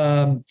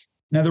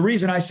 Now, the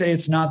reason I say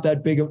it's not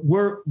that big,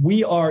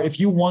 we are, if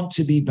you want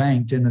to be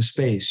banked in the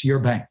space, you're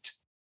banked.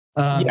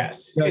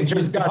 Yes, in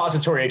terms of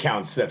depository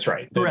accounts, that's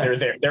right.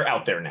 They're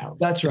out there now.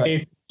 That's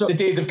right. The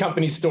days of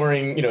companies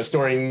storing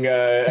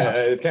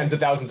tens of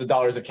thousands of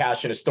dollars of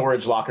cash in a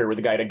storage locker with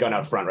a guy had a gun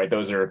out front, right?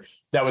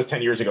 That was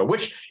 10 years ago,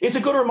 which is a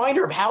good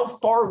reminder of how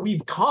far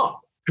we've come.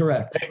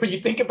 Correct. When you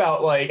think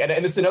about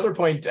and it's another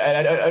point,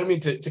 I don't mean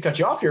to cut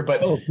you off here,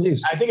 but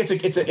please. I think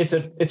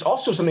it's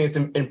also something that's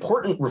an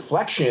important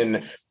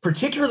reflection,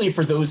 particularly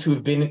for those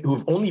who've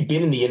only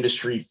been in the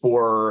industry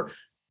for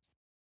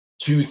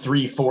 2,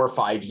 3, 4,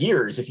 5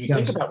 years. If you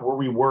think about where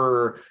we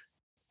were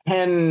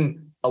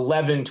 10,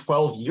 11,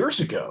 12 years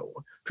ago.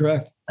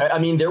 Correct. I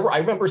mean, I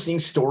remember seeing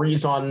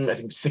stories on, I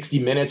think, 60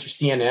 Minutes or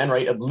CNN,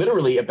 right?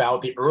 Literally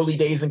about the early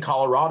days in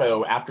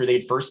Colorado after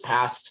they'd first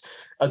passed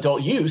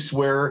adult use,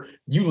 where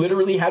you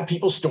literally had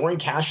people storing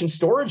cash in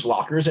storage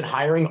lockers and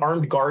hiring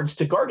armed guards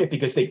to guard it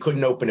because they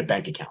couldn't open a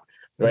bank account,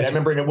 right? I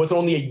remember, and it was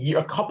only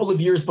a couple of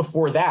years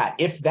before that,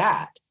 if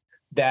that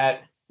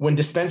when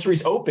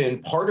dispensaries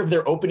opened, part of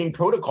their opening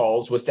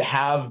protocols was to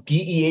have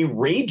DEA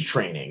raid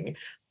training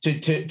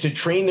to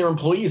train their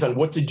employees on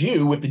what to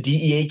do if the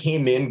DEA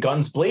came in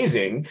guns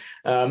blazing,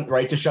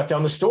 right, to shut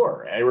down the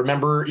store. I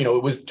remember,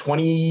 it was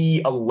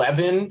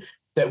 2011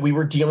 that we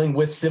were dealing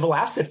with civil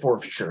asset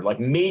forfeiture, like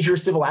major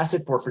civil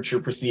asset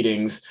forfeiture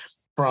proceedings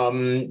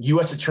from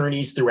U.S.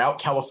 attorneys throughout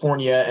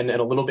California and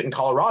a little bit in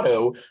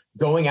Colorado,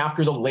 going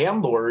after the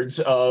landlords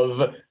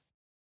of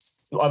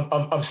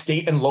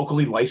state and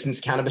locally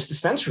licensed cannabis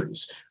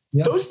dispensaries.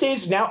 Yep. Those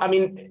days now, I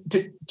mean,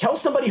 to tell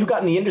somebody who got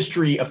in the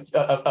industry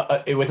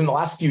within the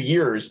last few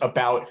years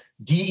about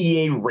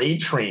DEA raid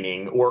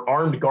training or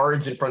armed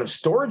guards in front of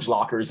storage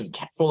lockers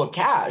full of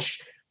cash,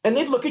 and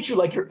they'd look at you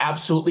like you're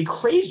absolutely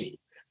crazy.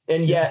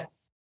 And yet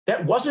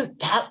that wasn't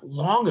that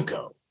long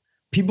ago.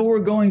 People were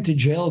going to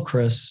jail,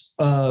 Chris,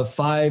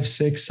 5,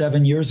 6,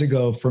 7 years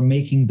ago for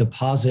making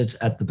deposits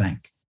at the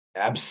bank.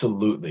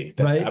 Absolutely.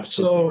 That's right?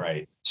 Absolutely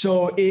right.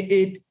 So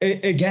it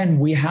again,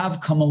 we have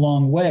come a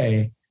long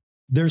way.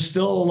 There's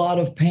still a lot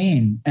of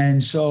pain.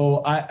 And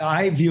so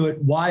I view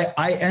it why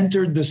I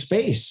entered the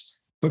space,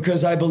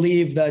 because I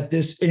believe that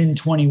this in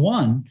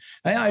 21,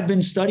 I'd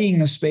been studying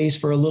the space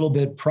for a little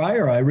bit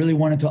prior. I really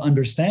wanted to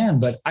understand,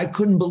 but I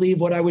couldn't believe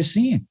what I was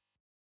seeing.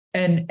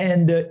 And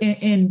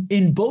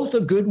in both a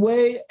good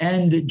way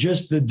and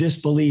just the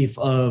disbelief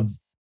of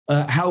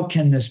how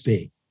can this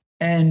be?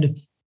 And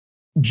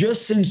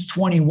just since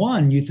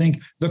 21, you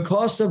think the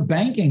cost of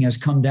banking has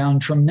come down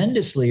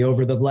tremendously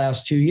over the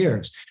last 2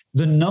 years.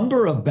 The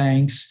number of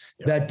banks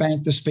that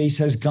bank the space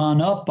has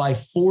gone up by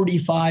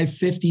 45,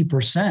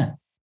 50%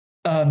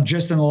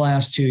 just in the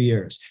last 2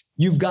 years.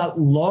 You've got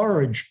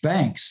large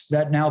banks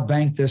that now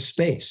bank this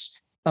space.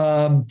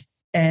 And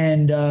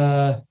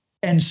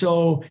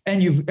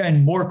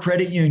more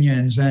credit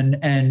unions and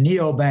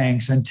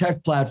neobanks and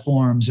tech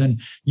platforms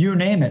and you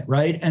name it,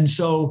 right? And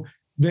so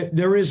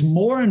there is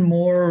more and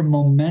more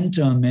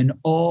momentum in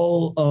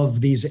all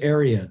of these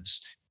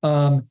areas.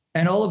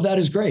 And all of that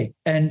is great.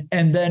 And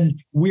then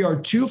we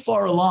are too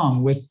far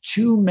along with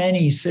too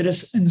many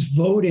citizens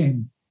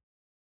voting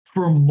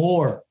for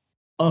more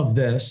of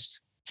this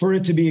for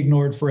it to be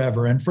ignored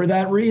forever. And for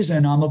that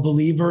reason, I'm a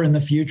believer in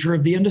the future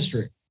of the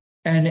industry.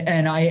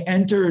 And I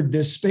entered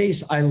this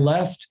space. I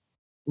left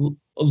a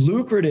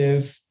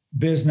lucrative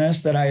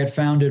business that I had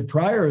founded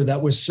prior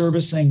that was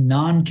servicing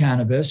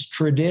non-cannabis,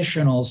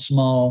 traditional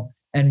small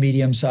and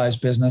medium-sized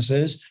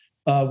businesses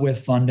with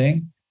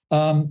funding.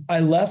 I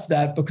left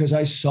that because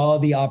I saw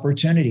the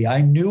opportunity.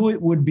 I knew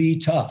it would be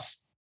tough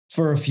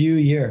for a few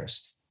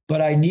years,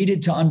 but I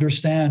needed to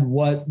understand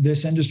what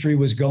this industry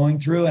was going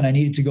through, and I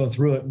needed to go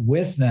through it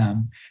with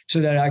them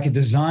so that I could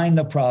design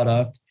the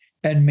product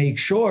and make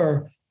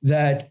sure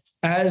that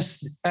as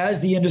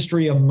the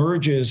industry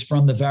emerges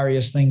from the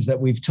various things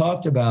that we've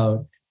talked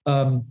about,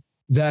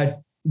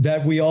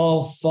 that we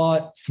all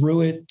fought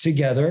through it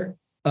together,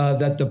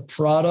 that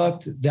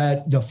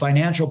the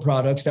financial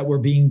products that were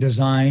being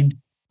designed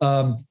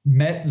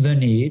met the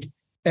need,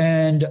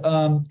 and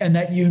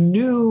that you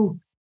knew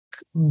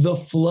the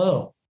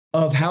flow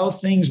of how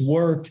things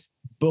worked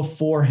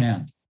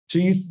beforehand. So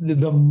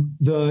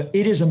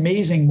it is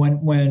amazing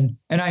when,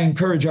 and I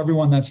encourage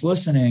everyone that's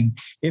listening,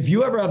 if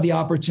you ever have the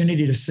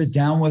opportunity to sit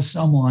down with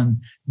someone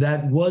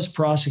that was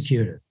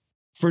prosecuted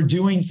for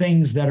doing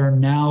things that are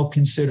now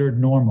considered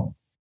normal.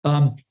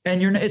 And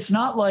it's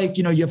not like,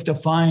 you have to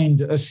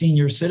find a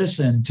senior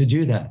citizen to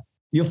do that.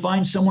 You'll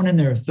find someone in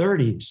their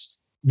 30s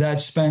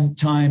that spent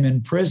time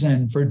in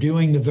prison for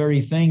doing the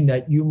very thing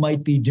that you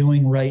might be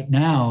doing right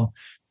now,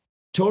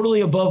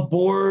 totally above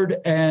board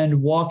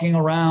and walking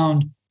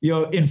around,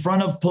 in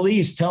front of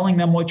police, telling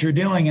them what you're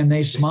doing, and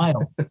they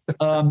smile.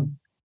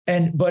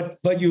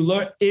 But you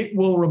learn, it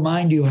will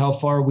remind you how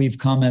far we've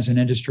come as an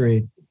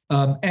industry.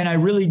 And I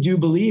really do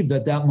believe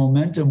that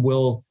momentum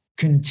will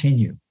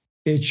continue.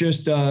 It's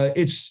just,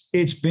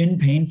 it's been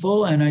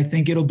painful, and I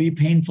think it'll be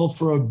painful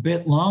for a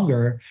bit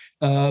longer.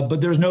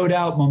 But there's no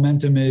doubt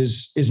momentum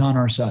is on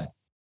our side.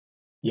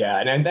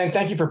 Yeah. And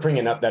thank you for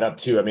bringing that up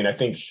too. I mean, I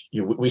think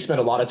we spent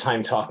a lot of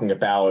time talking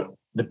about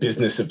the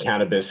business of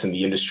cannabis and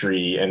the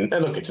industry. And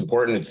look, it's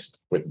important.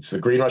 It's the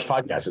Green Rush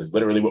podcast is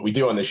literally what we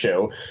do on the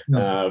show.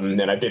 Yeah.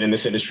 And I've been in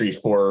this industry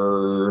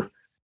for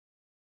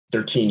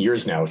 13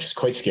 years now, which is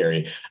quite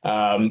scary.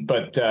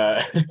 But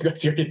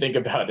it's scary to think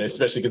about it,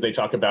 especially because they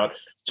talk about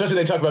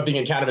being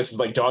in cannabis is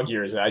like dog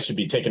years, and I should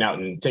be taken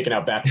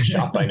out back to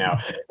shop by now.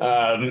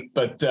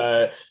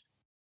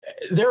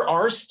 There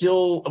are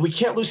still, we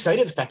can't lose sight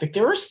of the fact that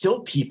there are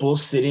still people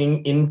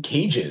sitting in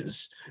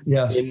cages,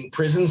 yes, in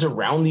prisons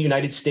around the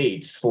United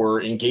States for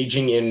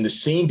engaging in the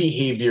same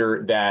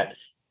behavior that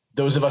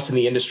those of us in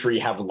the industry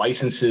have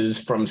licenses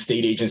from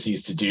state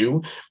agencies to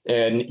do.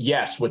 And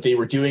yes, what they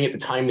were doing at the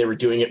time they were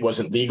doing it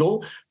wasn't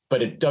legal,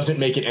 but it doesn't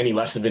make it any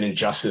less of an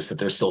injustice that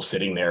they're still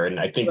sitting there. And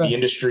I think the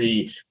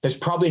industry has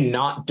probably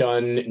not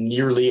done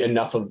nearly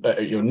enough of,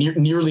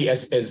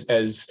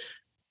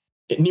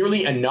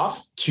 nearly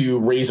enough to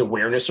raise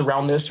awareness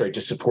around this, right? To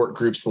support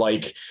groups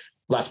like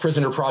Last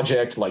Prisoner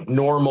Project, like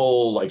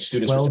Normal, like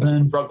Students for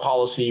Drug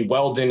Policy,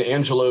 Weldon,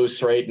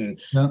 Angelos, right? And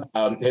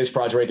his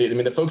project, right? I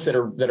mean, the folks that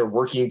are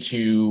working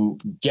to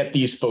get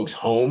these folks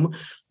home,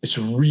 it's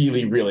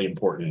really, really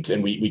important.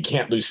 And we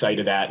can't lose sight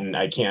of that. And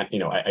I can't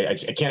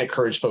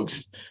encourage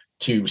folks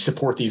to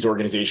support these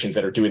organizations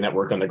that are doing that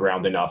work on the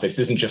ground enough. This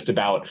isn't just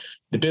about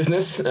the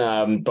business,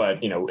 but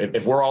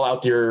if we're all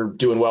out there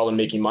doing well and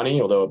making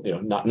money, although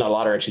not a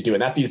lot are actually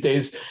doing that these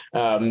days.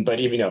 But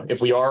even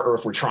if we are, or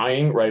if we're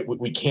trying, right,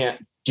 we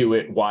can't do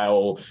it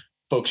while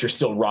folks are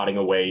still rotting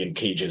away in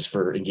cages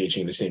for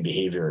engaging in the same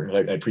behavior.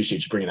 I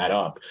appreciate you bringing that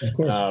up. Of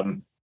course.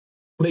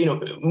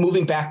 But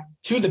moving back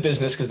to the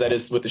business, because that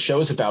is what the show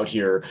is about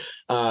here.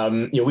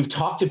 We've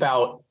talked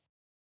about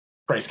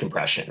price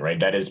compression, right?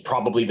 That is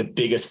probably the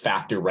biggest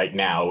factor right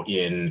now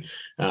in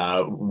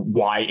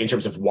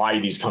terms of why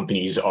these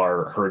companies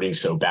are hurting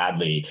so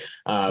badly.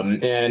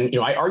 And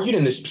I argued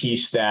in this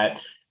piece that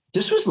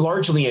this was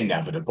largely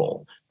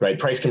inevitable, right?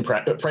 Price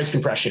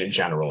compression in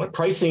general. And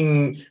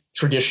pricing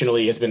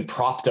traditionally has been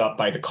propped up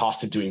by the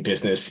cost of doing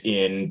business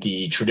in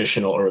the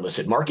traditional or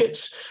illicit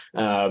markets,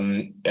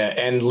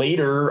 and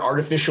later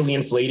artificially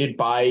inflated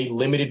by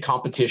limited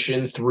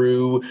competition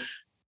through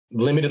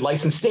limited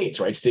license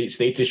states, right?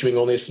 States issuing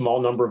only a small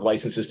number of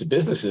licenses to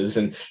businesses.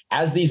 And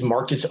as these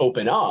markets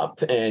open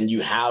up and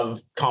you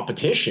have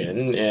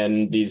competition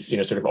and these,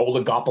 sort of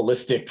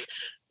oligopolistic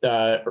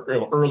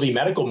early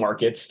medical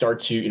markets start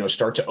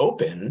to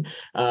open,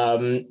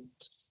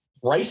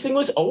 pricing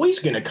was always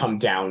going to come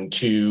down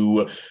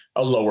to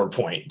a lower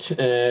point.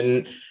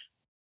 And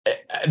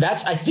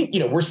I think,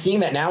 we're seeing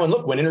that now. And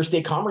look, when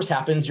interstate commerce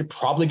happens, you're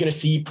probably going to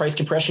see price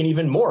compression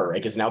even more,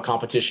 right? Because now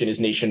competition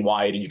is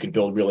nationwide and you can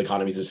build real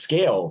economies of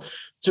scale.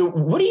 So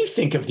what do you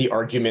think of the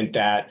argument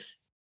that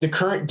the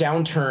current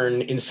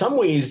downturn in some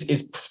ways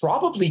is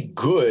probably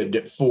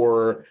good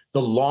for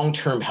the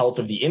long-term health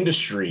of the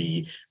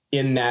industry,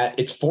 in that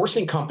it's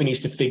forcing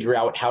companies to figure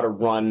out how to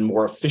run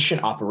more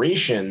efficient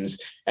operations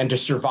and to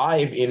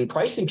survive in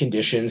pricing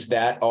conditions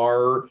that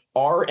are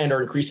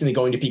increasingly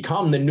going to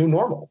become the new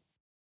normal?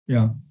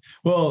 Yeah.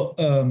 Well,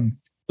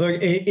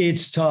 look,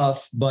 it's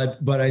tough, but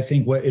I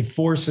think what it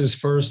forces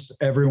first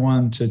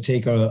everyone to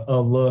take a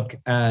look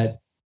at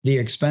the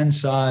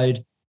expense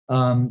side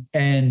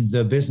and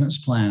the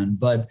business plan.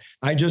 But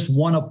I just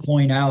want to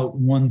point out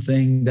one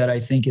thing that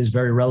I think is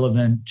very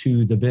relevant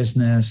to the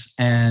business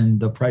and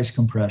the price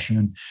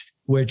compression,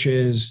 which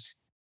is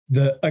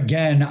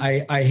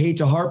I hate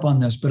to harp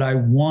on this, but I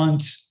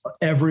want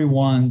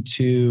everyone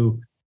to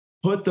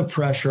put the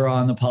pressure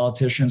on the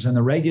politicians and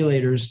the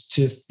regulators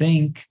to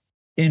think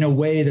in a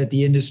way that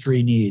the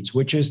industry needs,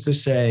 which is to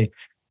say,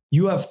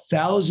 you have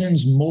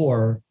thousands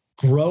more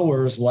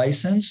growers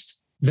licensed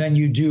than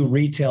you do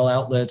retail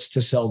outlets to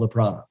sell the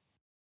product.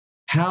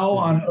 How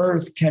on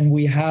earth can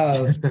we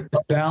have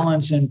a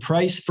balance in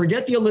price?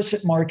 Forget the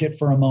illicit market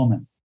for a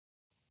moment.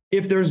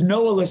 If there's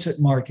no illicit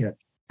market,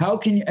 how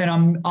can you,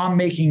 and I'm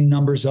making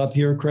numbers up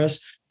here,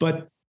 Chris,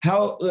 but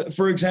how,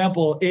 for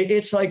example,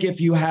 it's like if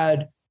you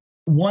had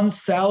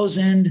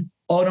 1,000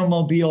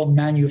 automobile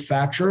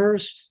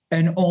manufacturers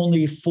and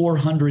only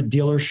 400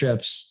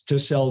 dealerships to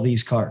sell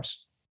these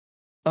cars.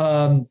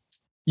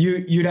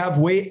 You'd have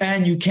weight,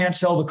 and you can't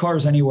sell the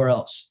cars anywhere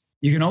else.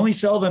 You can only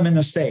sell them in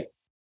the state.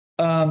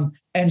 And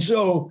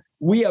so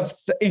we have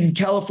in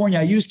California,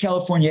 I use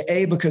California,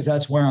 A, because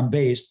that's where I'm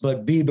based,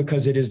 but B,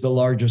 because it is the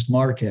largest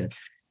market.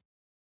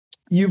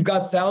 You've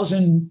got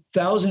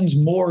thousands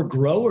more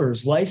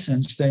growers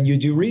licensed than you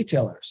do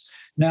retailers.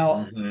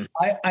 Now,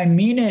 I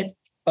mean it.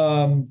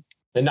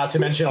 And not to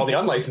mention all the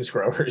unlicensed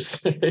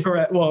growers.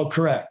 Correct. Well,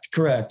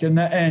 correct. And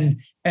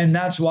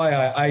that's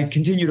why I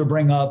continue to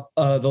bring up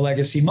the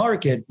legacy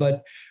market.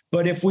 But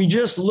if we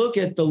just look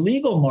at the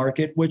legal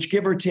market, which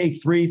give or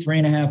take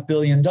 $3.5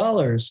 billion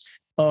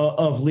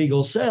of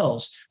legal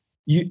sales,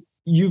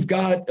 you've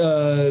got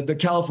the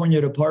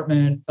California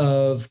Department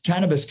of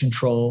Cannabis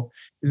Control.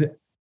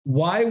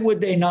 Why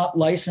would they not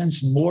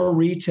license more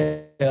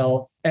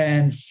retail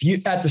and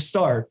at the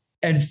start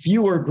and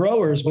fewer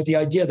growers with the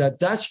idea that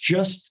that's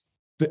just,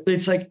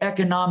 it's like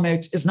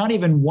economics. It's not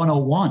even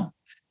 101.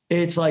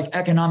 It's like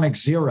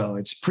economics 0.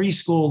 It's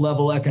preschool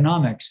level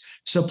economics,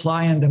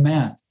 supply and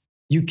demand.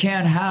 You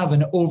can't have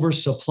an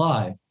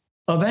oversupply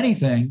of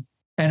anything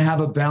and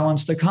have a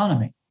balanced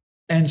economy.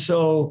 And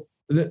so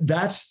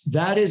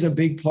that is a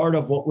big part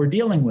of what we're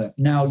dealing with.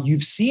 Now,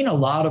 you've seen a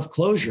lot of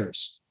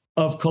closures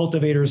of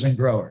cultivators and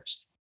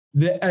growers.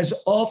 As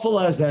awful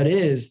as that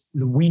is,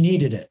 we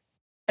needed it.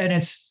 And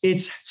it's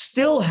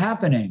still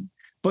happening,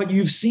 but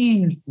you've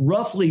seen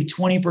roughly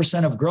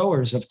 20% of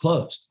growers have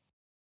closed.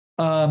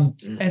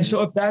 And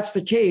so if that's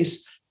the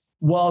case,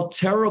 while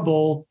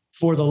terrible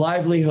for the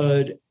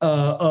livelihood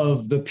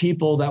of the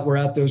people that were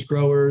at those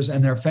growers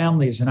and their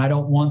families, and I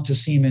don't want to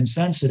seem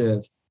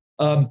insensitive,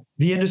 the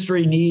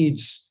industry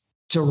needs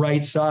to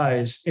right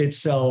size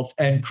itself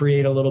and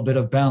create a little bit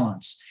of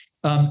balance.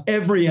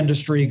 Every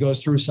industry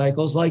goes through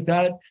cycles like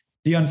that.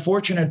 The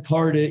unfortunate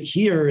part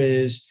here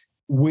is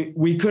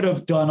we could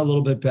have done a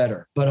little bit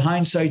better, but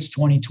hindsight's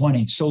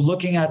 2020. So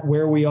looking at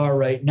where we are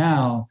right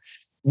now,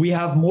 we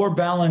have more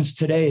balance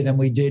today than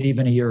we did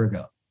even a year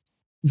ago.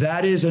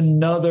 That is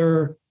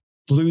another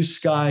blue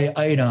sky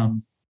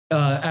item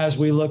as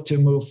we look to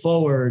move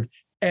forward,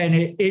 and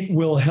it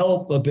will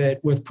help a bit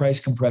with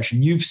price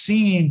compression. You've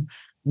seen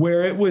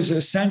where it was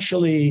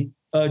essentially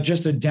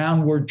just a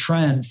downward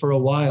trend for a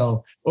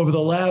while. Over the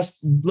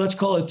last, let's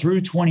call it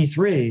through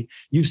 23,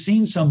 you've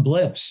seen some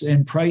blips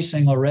in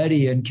pricing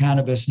already in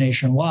cannabis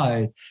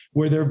nationwide,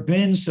 where there have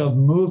been some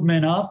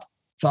movement up,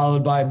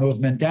 followed by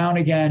movement down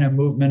again and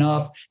movement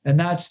up. And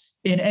that's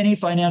in any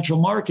financial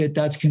market,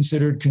 that's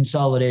considered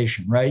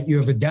consolidation, right? You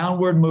have a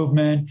downward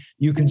movement,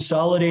 you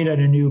consolidate at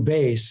a new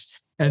base.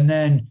 And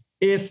then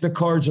if the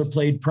cards are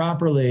played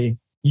properly,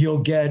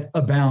 you'll get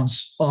a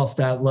bounce off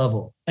that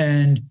level.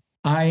 And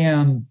I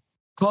am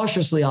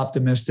cautiously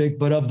optimistic,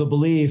 but of the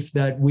belief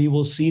that we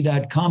will see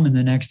that come in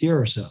the next year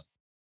or so.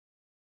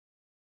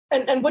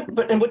 And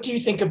what do you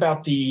think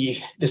about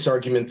this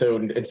argument, though,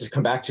 and to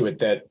come back to it,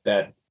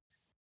 that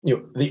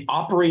the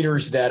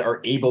operators that are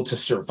able to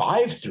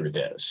survive through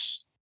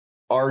this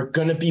are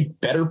going to be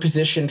better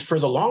positioned for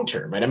the long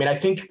term, right? I mean, I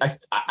think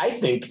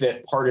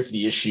that part of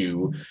the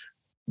issue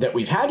that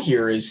we've had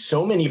here is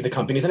so many of the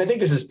companies, and I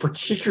think this is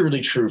particularly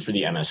true for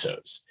the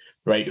MSOs,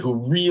 right, who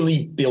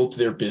really built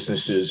their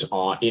businesses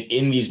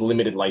in these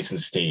limited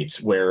license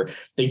states where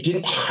they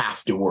didn't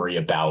have to worry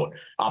about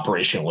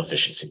operational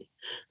efficiency.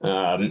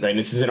 And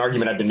this is an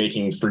argument I've been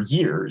making for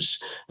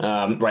years,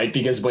 right?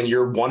 Because when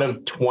you're one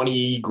of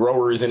 20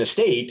 growers in a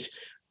state,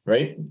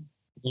 right,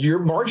 your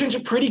margins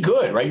are pretty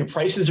good, right? Your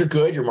prices are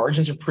good, your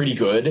margins are pretty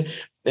good.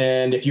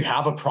 And if you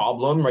have a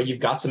problem, right, you've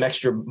got some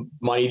extra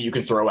money that you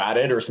can throw at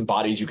it or some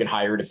bodies you can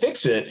hire to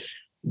fix it.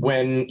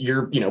 When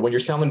you're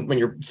selling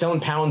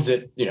pounds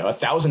at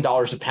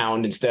 $1,000 a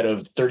pound instead of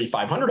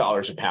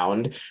 $3,500 a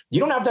pound, you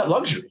don't have that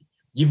luxury.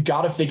 You've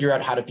got to figure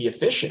out how to be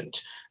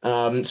efficient.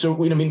 So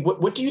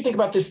what do you think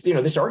about this?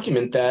 This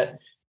argument that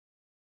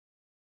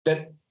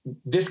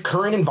this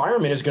current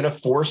environment is going to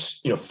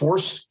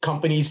force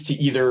companies to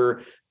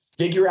either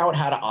figure out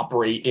how to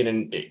operate in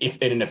an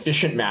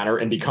efficient manner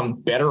and become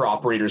better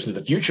operators in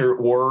the future,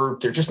 or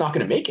they're just not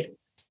going to make it.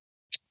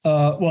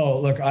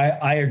 Well, look,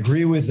 I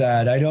agree with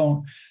that.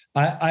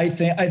 I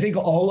think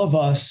all of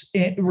us,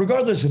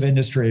 regardless of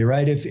industry,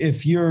 right?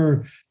 If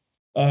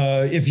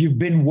you've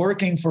been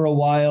working for a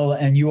while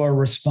and you are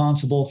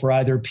responsible for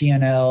either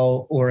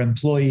P&L or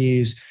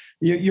employees,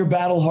 you're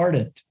battle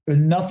hardened.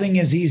 Nothing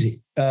is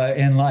easy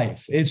in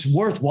life. It's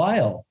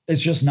worthwhile.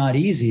 It's just not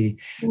easy.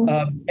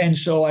 And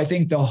so I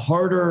think the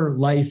harder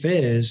life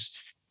is,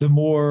 the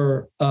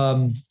more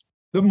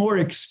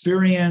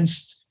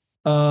experienced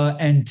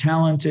and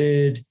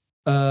talented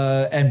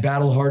and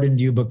battle hardened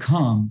you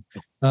become.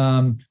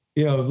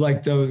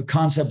 Like the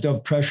concept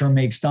of pressure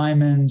makes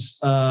diamonds.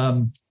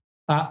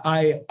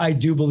 I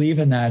do believe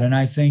in that. And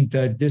I think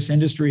that this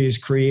industry is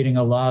creating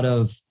a lot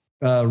of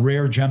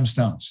rare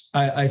gemstones.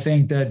 I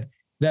think that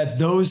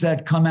those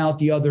that come out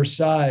the other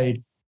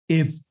side,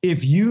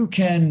 if you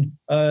can,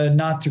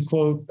 not to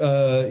quote,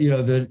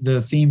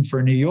 the theme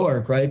for New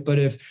York, right? But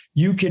if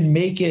you can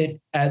make it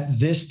at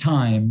this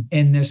time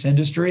in this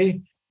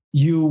industry,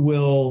 you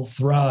will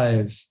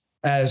thrive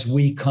as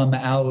we come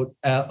out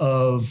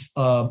of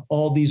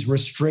all these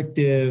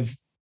restrictive,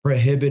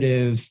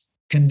 prohibitive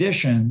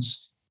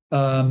conditions.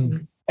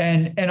 And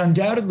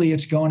undoubtedly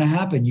it's going to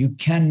happen. You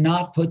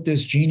cannot put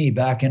this genie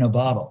back in a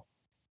bottle.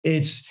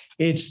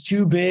 It's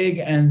too big,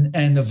 and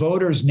the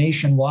voters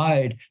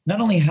nationwide, not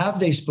only have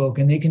they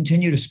spoken, they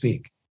continue to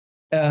speak.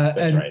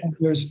 And right.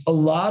 There's a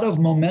lot of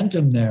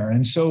momentum there.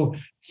 And so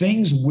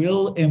things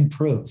will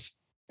improve.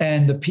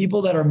 And the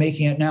people that are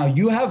making it now,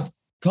 you have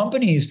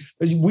companies,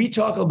 we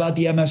talk about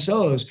the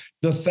MSOs,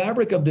 the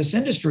fabric of this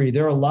industry.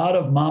 There are a lot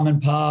of mom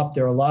and pop.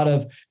 There are a lot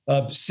of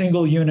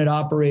single unit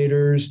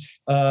operators,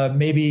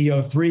 maybe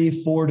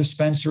 3-4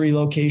 dispensary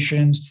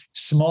locations,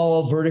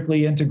 small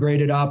vertically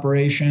integrated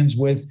operations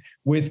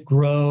with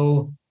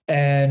grow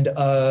and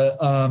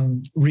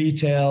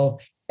retail.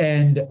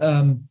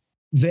 And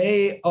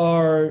they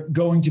are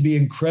going to be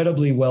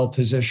incredibly well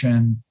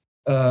positioned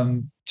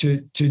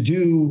to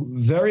do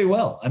very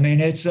well. I mean,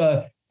 it's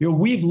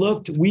we've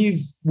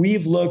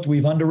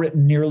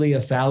underwritten nearly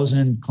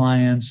 1,000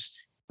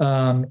 clients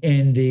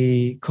in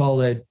the,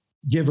 call it,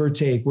 give or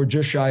take. We're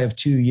just shy of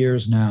 2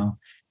 years now.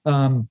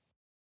 And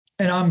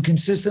I'm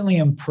consistently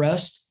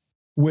impressed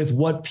with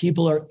what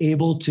people are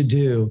able to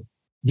do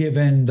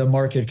given the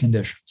market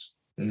conditions.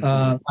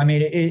 I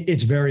mean,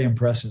 it's very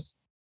impressive.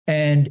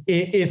 And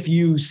if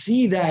you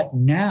see that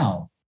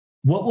now,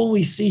 what will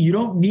we see? You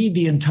don't need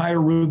the entire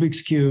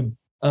Rubik's Cube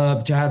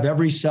to have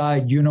every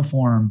side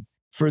uniform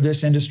for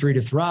this industry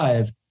to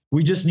thrive.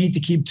 We just need to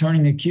keep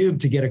turning the cube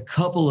to get a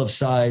couple of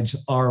sides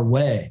our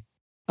way,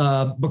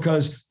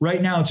 because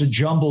right now it's a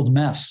jumbled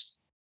mess,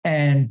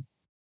 and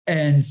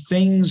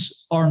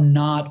things are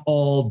not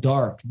all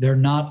dark. They're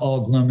not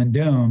all gloom and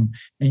doom.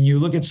 And you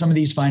look at some of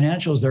these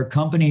financials, they're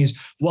companies,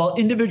 while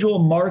individual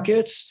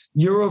markets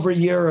year over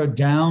year are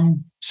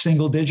down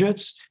single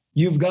digits,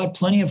 you've got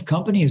plenty of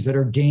companies that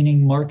are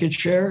gaining market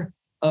share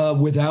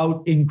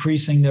without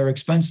increasing their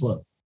expense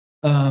load.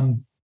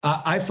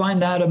 I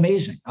find that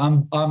amazing.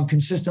 I'm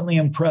consistently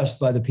impressed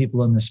by the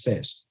people in this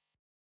space.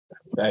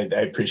 I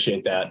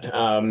appreciate that.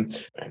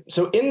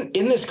 So in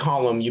this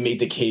column, you made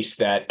the case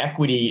that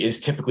equity is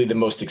typically the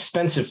most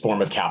expensive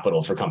form of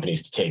capital for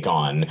companies to take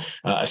on,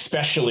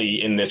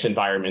 especially in this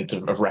environment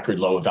of record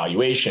low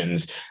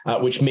valuations,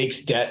 which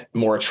makes debt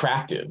more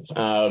attractive.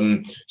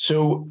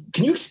 So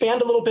can you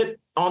expand a little bit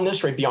on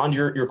this, right, beyond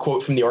your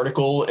quote from the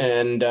article,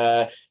 and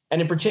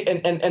in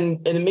particular,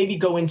 and maybe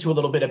go into a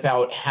little bit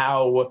about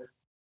how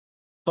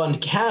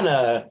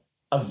FundCanna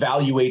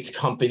evaluates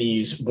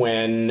companies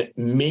when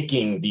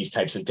making these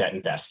types of debt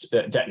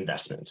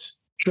investments?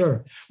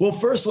 Sure. Well,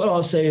 first, what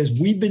I'll say is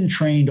we've been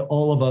trained,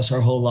 all of us, our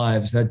whole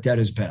lives, that debt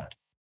is bad.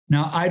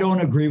 Now, I don't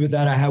agree with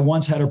that. I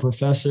once had a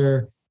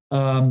professor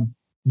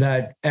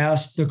that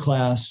asked the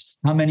class,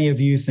 how many of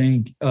you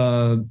think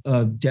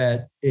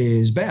debt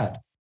is bad?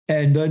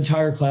 And the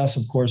entire class,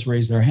 of course,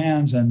 raised their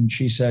hands. And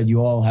she said,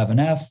 you all have an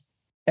F.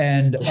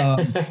 And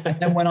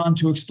then went on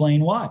to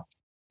explain why.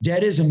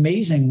 Debt is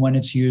amazing when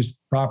it's used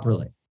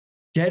properly.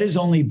 Debt is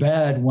only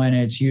bad when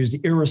it's used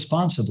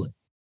irresponsibly.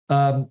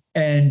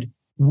 And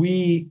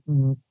we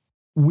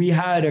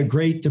had a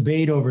great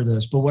debate over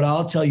this. But what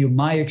I'll tell you,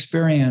 my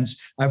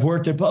experience, I've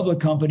worked at public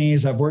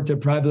companies, I've worked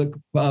at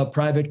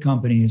private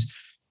companies.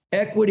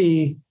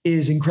 Equity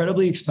is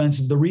incredibly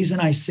expensive. The reason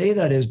I say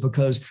that is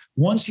because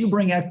once you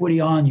bring equity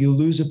on, you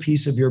lose a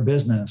piece of your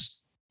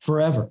business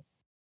forever.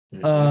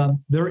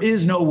 There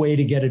is no way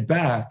to get it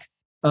back.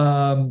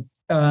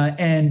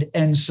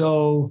 And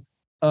so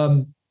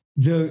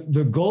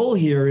the goal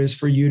here is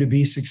for you to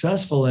be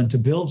successful and to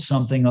build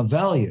something of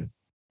value.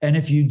 And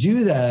if you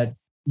do that,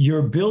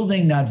 you're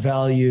building that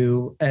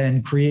value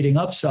and creating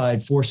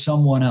upside for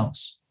someone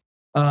else.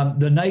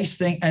 The nice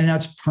thing, and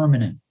that's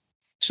permanent.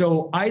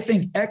 So I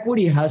think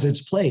equity has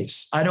its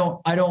place. I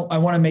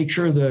want to make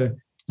sure the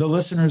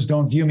listeners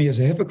don't view me as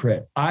a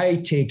hypocrite. I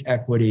take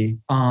equity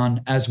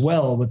on as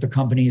well with the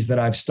companies that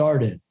I've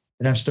started,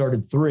 and I've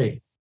started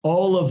 3.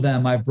 All of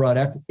them I've brought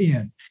equity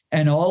in,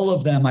 and all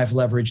of them I've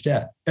leveraged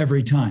debt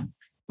every time.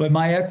 But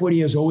my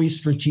equity is always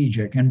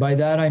strategic. And by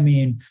that, I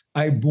mean,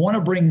 I want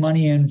to bring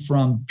money in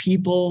from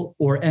people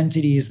or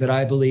entities that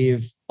I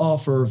believe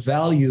offer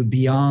value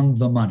beyond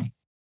the money.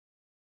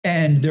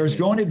 And there's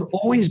going to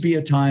always be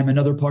a time,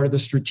 another part of the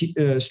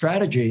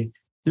strategy,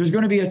 there's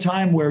going to be a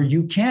time where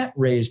you can't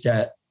raise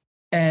debt.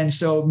 And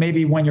so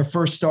maybe when you're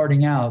first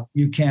starting out,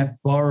 you can't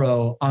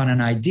borrow on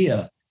an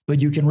idea, but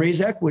you can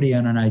raise equity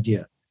on an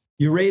idea.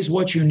 You raise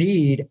what you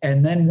need.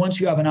 And then once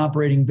you have an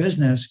operating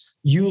business,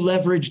 you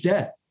leverage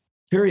debt,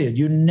 period.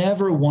 You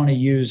never want to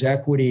use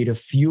equity to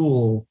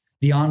fuel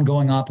the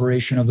ongoing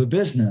operation of a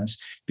business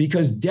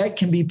because debt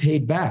can be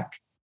paid back.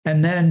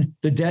 And then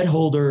the debt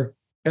holder,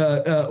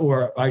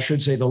 or I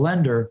should say the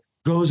lender,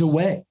 goes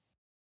away.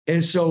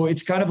 And so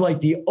it's kind of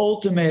like the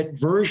ultimate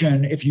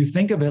version. If you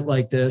think of it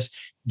like this,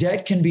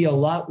 debt can be a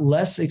lot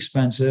less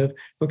expensive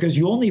because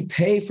you only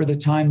pay for the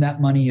time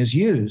that money is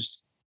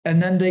used,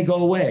 and then they go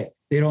away.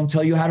 They don't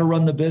tell you how to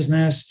run the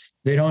business.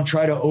 They don't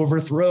try to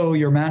overthrow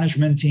your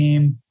management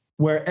team,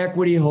 where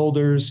equity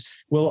holders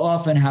will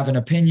often have an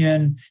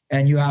opinion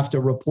and you have to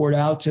report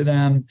out to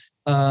them.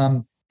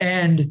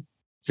 And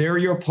they're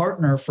your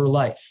partner for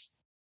life.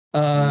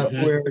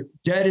 where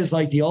debt is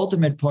like the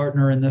ultimate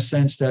partner in the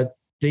sense that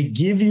they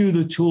give you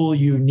the tool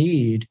you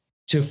need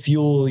to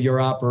fuel your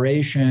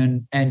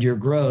operation and your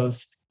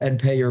growth and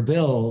pay your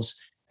bills.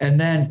 And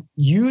then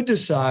you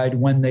decide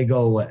when they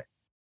go away.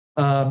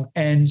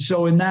 And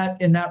so in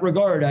that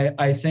regard,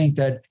 I think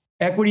that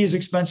equity is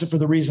expensive for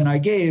the reason I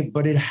gave,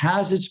 but it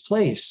has its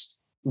place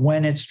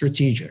when it's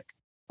strategic.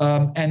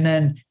 And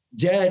then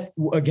debt,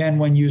 again,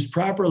 when used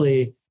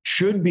properly,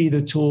 should be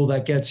the tool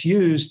that gets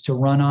used to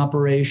run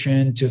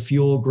operation, to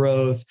fuel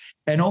growth.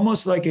 And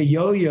almost like a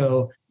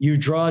yo-yo, you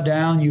draw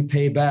down, you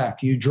pay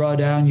back. You draw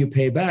down, you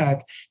pay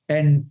back.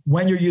 And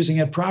when you're using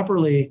it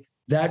properly,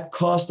 that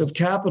cost of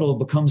capital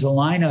becomes a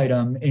line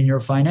item in your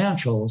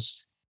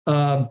financials.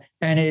 And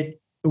it,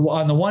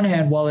 on the one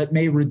hand, while it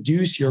may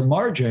reduce your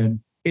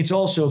margin, it's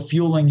also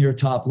fueling your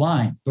top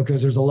line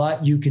because there's a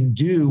lot you can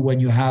do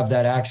when you have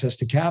that access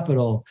to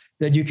capital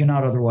that you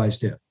cannot otherwise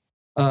do.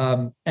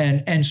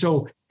 And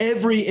so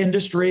every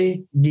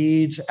industry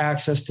needs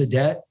access to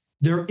debt.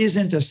 There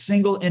isn't a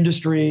single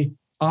industry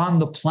on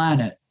the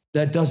planet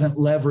that doesn't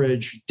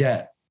leverage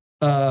debt.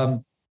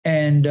 And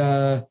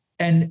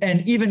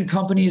even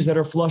companies that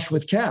are flush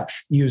with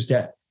cash use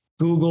debt.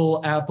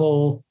 Google,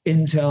 Apple,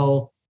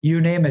 Intel, you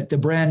name it, the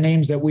brand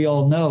names that we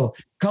all know.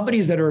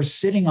 Companies that are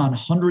sitting on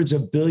hundreds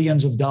of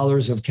billions of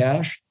dollars of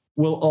cash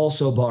will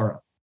also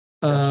borrow.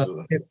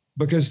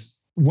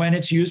 Because when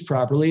it's used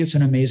properly, it's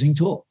an amazing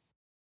tool.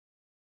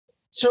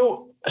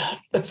 So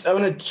I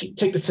want to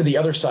take this to the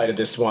other side of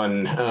this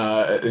one,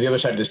 the other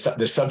side of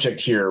this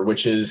subject here,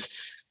 which is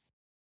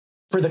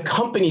for the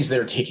companies that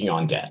are taking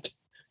on debt,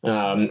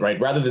 right?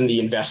 Rather than the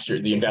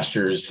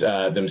investors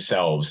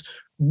themselves,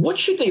 what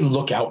should they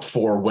look out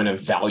for when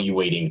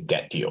evaluating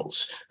debt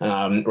deals,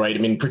 right? I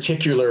mean, in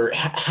particular,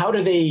 how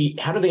do they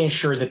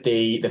ensure that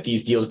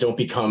these deals don't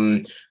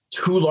become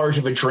too large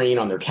of a drain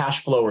on their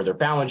cash flow or their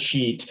balance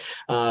sheet,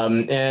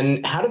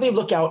 and how do they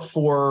look out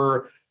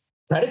for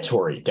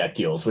predatory debt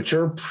deals, which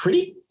are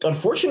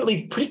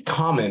unfortunately pretty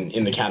common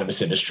in the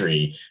cannabis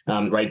industry,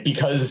 right?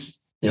 Because,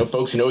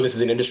 folks know this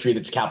is an industry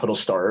that's capital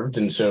starved.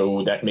 And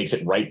so that makes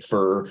it ripe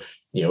for,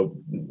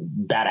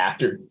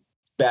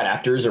 bad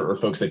actors or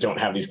folks that don't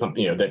have these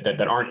companies,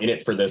 that aren't in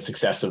it for the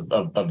success of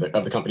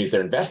the companies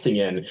they're investing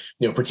in,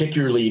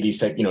 particularly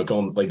these,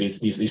 going like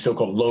these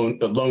so-called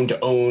loan to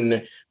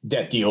own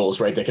debt deals,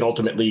 right? That can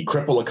ultimately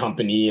cripple a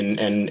company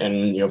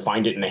and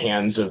find it in the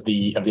hands of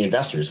the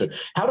investors. So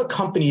how do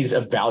companies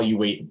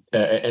evaluate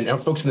and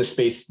folks in the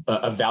space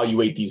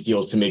evaluate these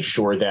deals to make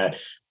sure that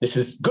this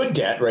is good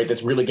debt, right?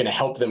 That's really going to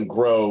help them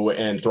grow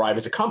and thrive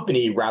as a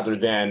company rather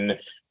than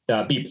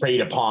be preyed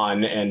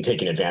upon and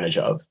taken advantage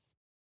of?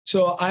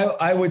 So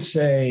I would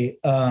say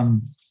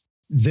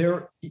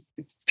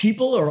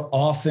people are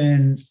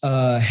often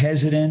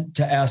hesitant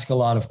to ask a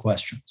lot of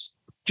questions,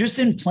 just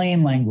in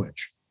plain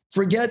language.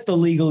 Forget the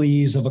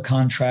legalese of a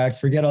contract.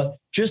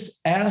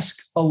 Just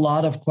ask a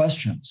lot of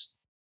questions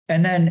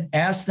and then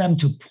ask them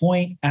to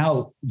point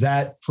out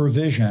that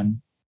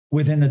provision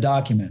within the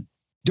document.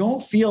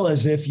 Don't feel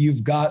as if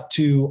you've got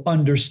to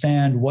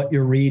understand what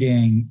you're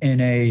reading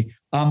in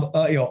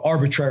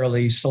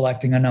arbitrarily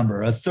selecting a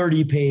number, a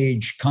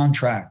 30-page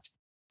contract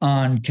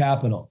on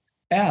capital.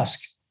 Ask,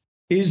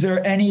 is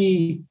there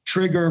any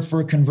trigger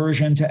for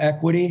conversion to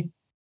equity?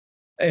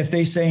 If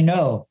they say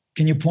no,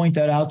 can you point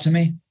that out to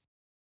me?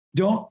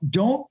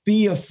 Don't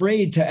be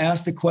afraid to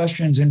ask the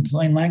questions in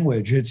plain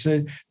language.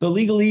 The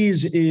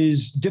legalese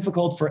is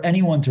difficult for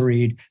anyone to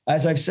read.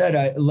 As I've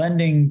said,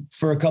 lending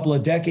for a couple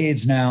of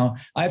decades now,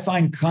 I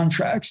find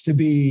contracts to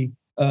be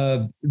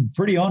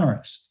pretty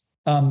onerous.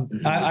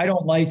 I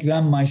don't like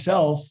them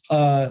myself.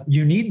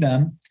 You need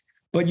them,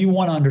 but you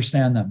want to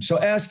understand them. So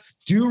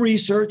do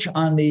research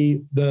on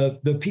the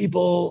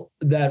people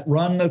that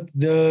run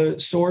the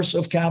source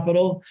of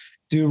capital.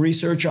 Do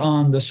research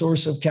on the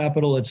source of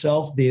capital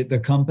itself, the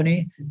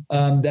company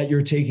that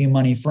you're taking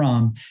money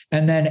from,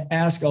 and then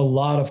ask a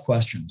lot of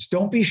questions.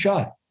 Don't be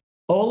shy.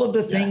 All of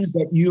the things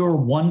that you're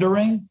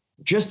wondering,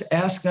 just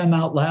ask them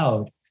out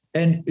loud.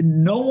 And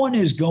no one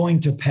is going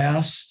to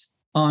pass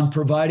on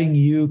providing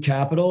you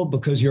capital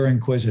because you're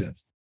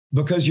inquisitive,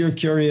 because you're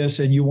curious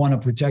and you want to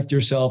protect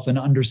yourself and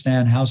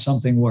understand how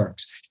something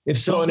works.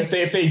 If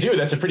they do,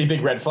 that's a pretty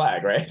big red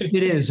flag, right?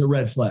 It is a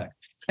red flag.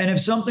 And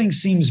if something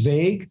seems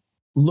vague,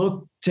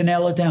 look to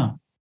nail it down,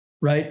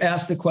 right?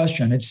 Ask the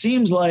question. It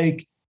seems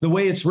like the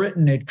way it's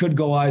written, it could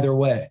go either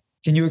way.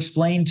 Can you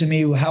explain to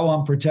me how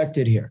I'm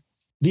protected here?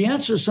 The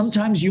answer,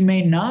 sometimes you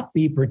may not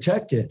be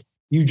protected.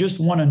 You just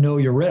want to know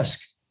your risk.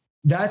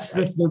 That's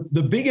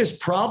the biggest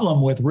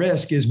problem with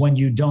risk is when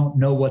you don't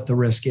know what the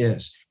risk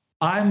is.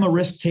 I'm a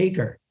risk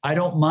taker. I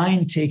don't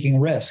mind taking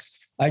risk.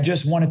 I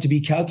just want it to be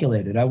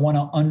calculated. I want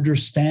to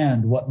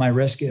understand what my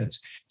risk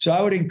is. So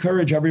I would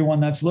encourage everyone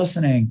that's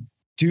listening,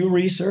 do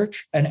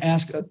research and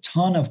ask a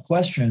ton of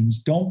questions.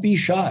 Don't be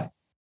shy.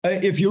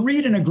 If you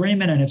read an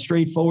agreement and it's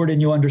straightforward and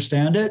you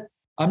understand it,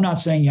 I'm not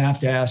saying you have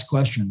to ask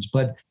questions,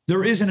 but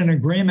there isn't an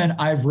agreement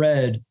I've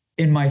read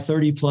in my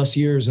 30 plus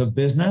years of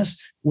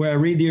business where I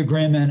read the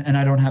agreement and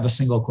I don't have a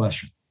single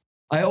question.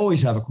 I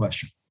always have a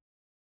question.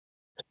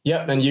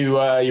 Yeah, and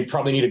you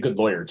probably need a good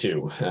lawyer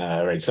too,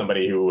 right?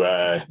 Somebody who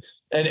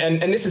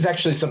and this is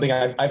actually something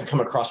I've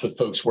come across with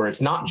folks where it's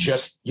not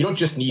just, you don't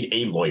just need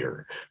a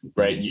lawyer,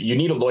 right? You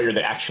need a lawyer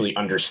that actually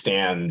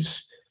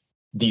understands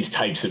these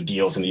types of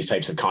deals and these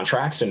types of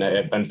contracts. And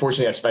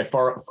unfortunately, I've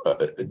far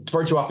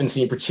too often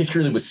seen,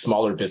 particularly with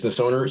smaller business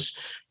owners,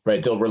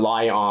 right? They'll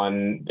rely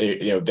on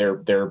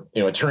their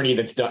attorney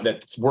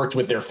that's worked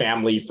with their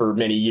family for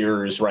many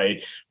years,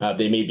 right?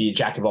 They may be a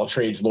jack of all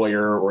trades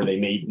lawyer, or they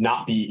may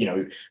not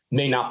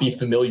be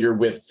familiar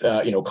with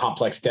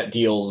complex debt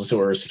deals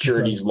or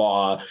securities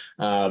law.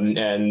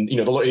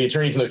 The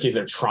attorneys in those cases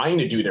are trying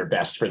to do their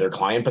best for their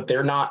client, but they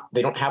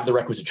don't have the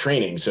requisite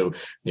training. So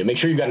make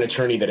sure you've got an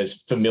attorney that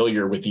is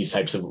familiar with these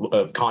types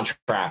of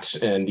contracts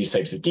and these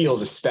types of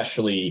deals,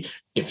 especially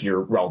if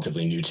you're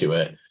relatively new to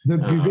it. The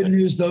good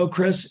news, though,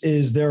 Chris,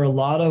 is there are a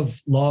lot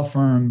of law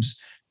firms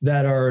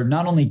that are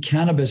not only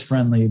cannabis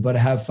friendly, but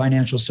have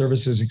financial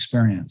services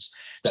experience.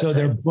 So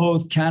they're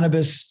both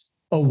cannabis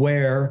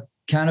aware,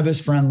 cannabis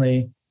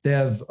friendly. They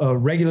have a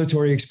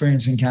regulatory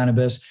experience in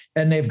cannabis,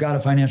 and they've got a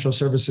financial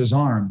services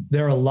arm.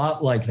 There are a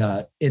lot like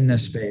that in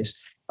this space.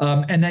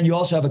 And then you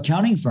also have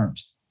accounting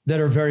firms that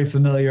are very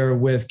familiar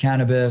with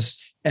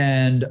cannabis,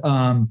 and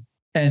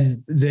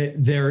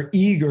they're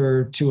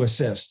eager to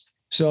assist.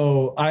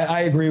 So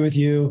I agree with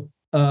you.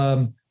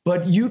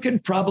 But you can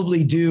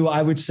probably do,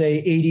 I would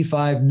say,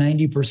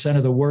 85-90%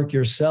 of the work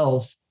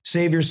yourself,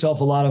 save yourself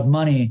a lot of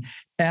money,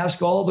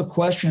 ask all the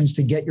questions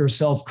to get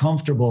yourself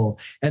comfortable.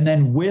 And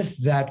then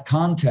with that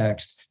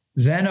context,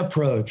 then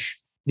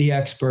approach the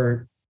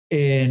expert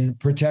in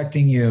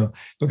protecting you.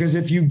 Because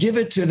if you give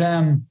it to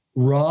them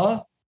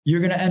raw,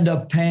 you're going to end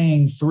up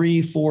paying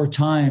 3-4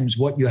 times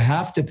what you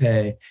have to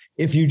pay.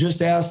 If you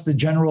just ask the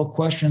general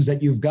questions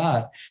that you've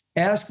got,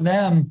 ask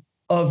them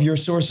of your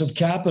source of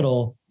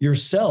capital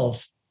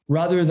yourself,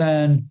 rather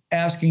than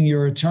asking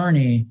your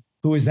attorney,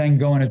 who is then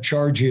going to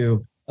charge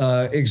you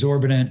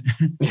exorbitant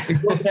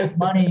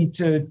money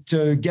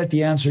to get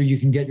the answer you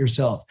can get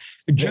yourself.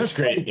 That's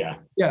great.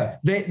 Yeah.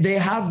 They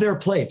have their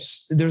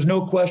place. There's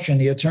no question.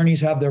 The attorneys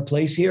have their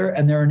place here,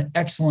 and they're an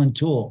excellent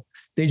tool.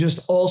 They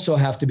just also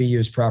have to be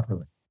used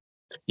properly.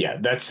 Yeah,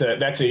 that's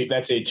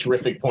a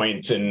terrific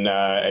point, and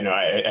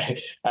I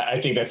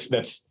think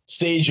that's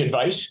sage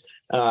advice.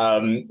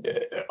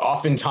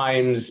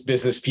 Oftentimes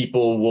business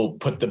people will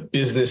put the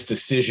business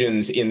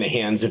decisions in the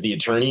hands of the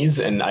attorneys,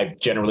 and I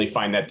generally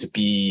find that to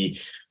be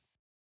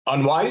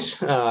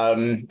unwise,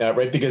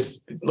 right?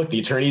 Because look, the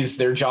attorneys,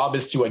 their job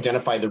is to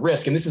identify the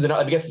risk. And this is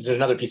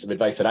another piece of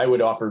advice that I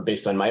would offer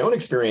based on my own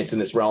experience in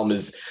this realm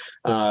is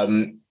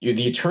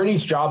the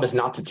attorney's job is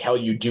not to tell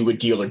you do a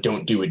deal or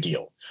don't do a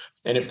deal.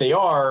 And if they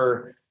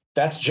are,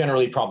 that's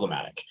generally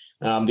problematic.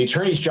 The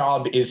attorney's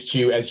job is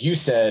to, as you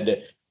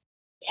said,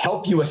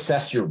 help you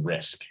assess your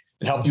risk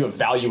and help you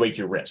evaluate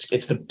your risk.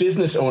 It's the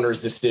business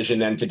owner's decision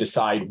then to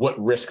decide what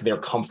risk they're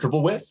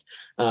comfortable with.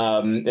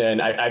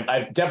 And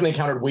I've definitely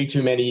encountered way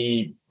too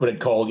many what I'd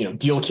call,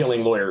 deal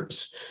killing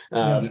lawyers,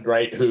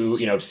 right?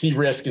 Who, see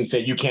risk and say,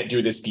 you can't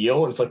do this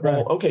deal. And it's like,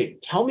 well, okay,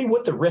 tell me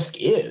what the risk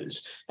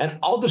is, and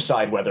I'll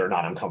decide whether or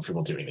not I'm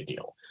comfortable doing the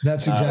deal.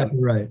 That's exactly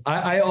right.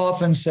 I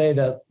often say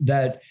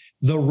that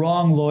the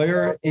wrong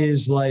lawyer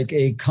is like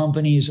a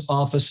company's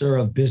officer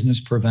of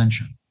business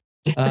prevention.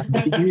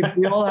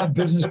 We all have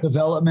business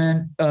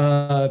development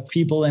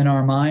people in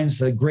our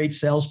minds, great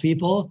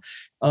salespeople.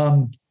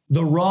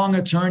 The wrong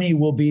attorney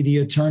will be the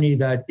attorney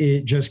that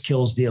it just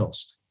kills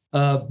deals.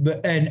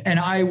 And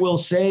I will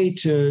say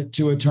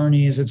to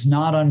attorneys, it's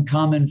not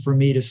uncommon for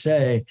me to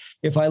say,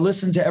 if I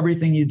listen to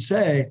everything you'd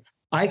say,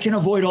 I can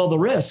avoid all the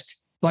risk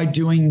by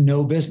doing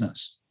no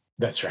business.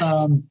 That's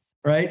right.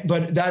 Right.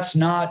 But that's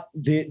not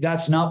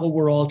what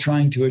we're all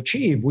trying to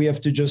achieve. We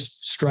have to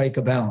just strike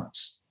a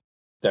balance.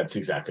 That's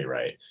exactly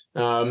right.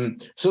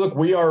 So look,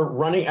 we are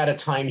running out of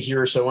time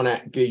here. So I want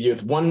to give you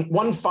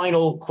one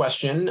final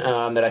question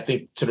that I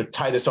think sort of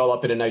tie this all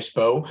up in a nice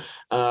bow,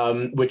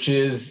 which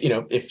is,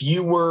 if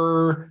you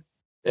were,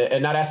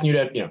 and not asking you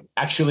to,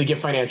 actually give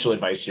financial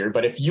advice here,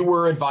 but if you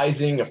were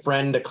advising a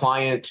friend, a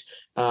client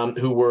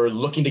who were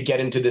looking to get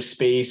into this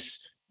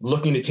space,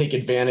 looking to take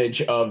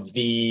advantage of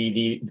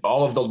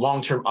all of the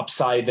long-term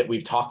upside that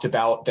we've talked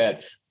about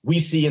that we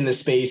see in this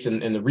space,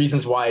 and the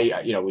reasons why,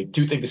 we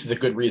do think this is a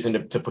good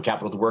reason to put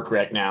capital to work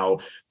right now,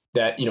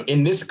 that,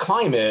 in this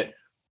climate,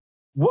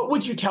 what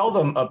would you tell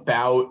them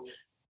about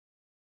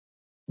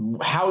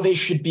how they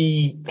should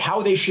be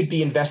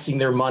investing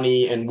their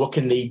money, and what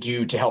can they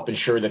do to help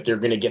ensure that they're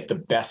going to get the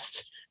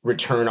best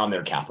return on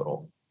their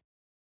capital?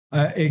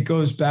 It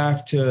goes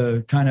back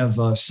to kind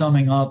of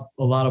summing up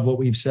a lot of what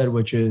we've said,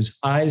 which is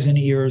eyes and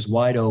ears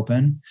wide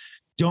open.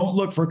 Don't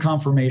look for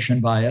confirmation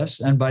bias.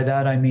 And by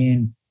that, I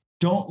mean,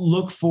 don't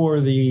look for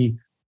the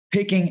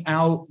picking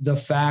out the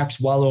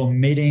facts while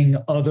omitting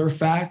other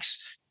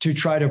facts to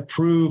try to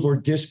prove or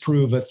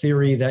disprove a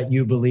theory that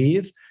you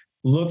believe.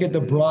 Look at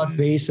the broad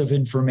base of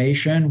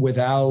information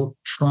without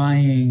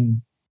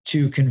trying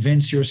to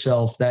convince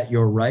yourself that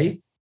you're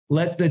right.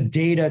 let the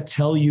data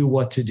tell you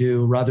what to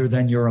do rather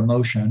than your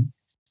emotion,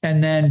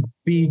 and then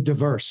be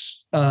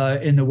diverse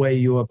in the way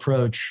you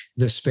approach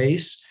the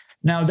space.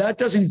 Now, that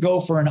doesn't go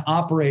for an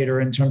operator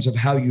in terms of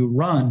how you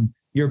run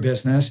your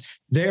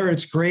business. There,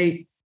 it's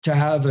great to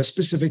have a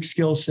specific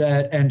skill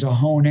set and to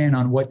hone in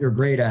on what you're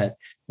great at.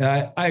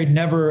 I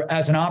never,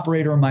 as an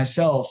operator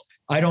myself,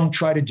 I don't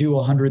try to do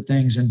 100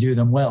 things and do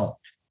them well.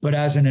 But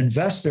as an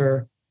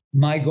investor,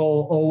 my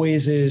goal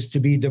always is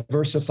to be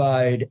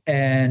diversified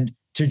and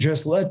to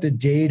just let the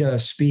data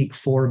speak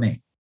for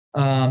me.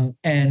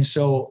 And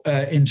so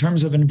in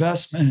terms of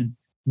investment,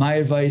 my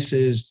advice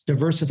is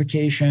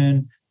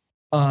diversification,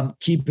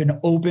 keep an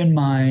open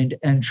mind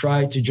and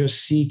try to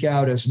just seek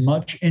out as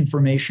much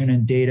information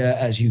and data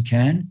as you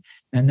can.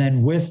 And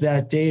then with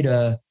that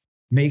data,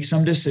 make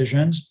some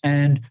decisions.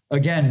 And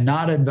again,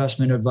 not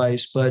investment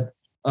advice, but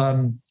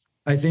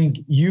I think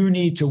you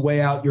need to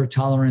weigh out your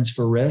tolerance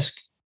for risk.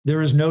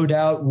 There is no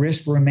doubt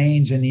risk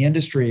remains in the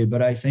industry,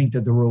 but I think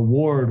that the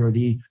reward or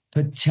the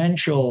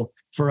potential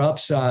for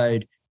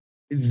upside,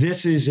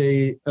 this is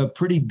a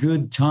pretty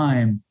good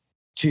time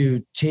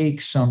to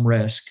take some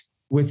risk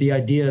with the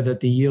idea that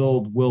the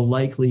yield will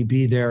likely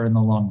be there in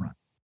the long run.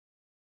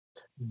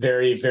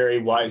 Very,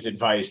 very wise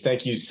advice.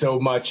 Thank you so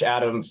much,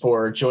 Adam,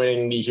 for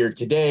joining me here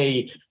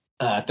today.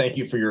 Thank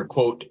you for your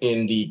quote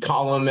in the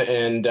column,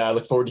 and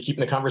look forward to keeping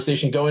the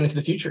conversation going into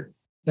the future.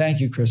 Thank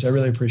you, Chris. I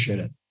really appreciate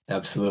it.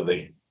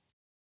 Absolutely.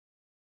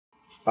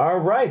 All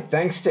right.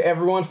 Thanks to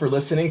everyone for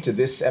listening to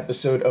this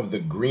episode of The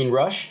Green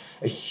Rush.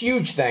 A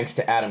huge thanks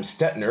to Adam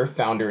Stettner,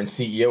 founder and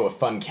CEO of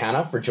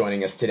FundCanna, for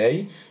joining us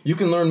today. You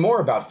can learn more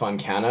about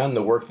FundCanna and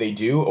the work they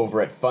do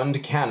over at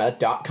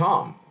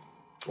fundcanna.com.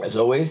 As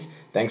always,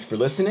 thanks for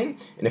listening.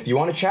 And if you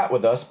want to chat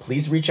with us,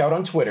 please reach out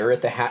on Twitter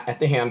at the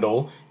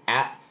handle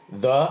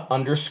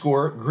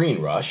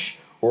 @the_greenrush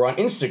or on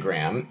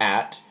Instagram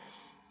at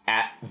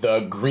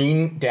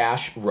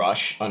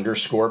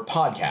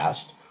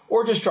the_green-rush_podcast.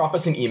 Or just drop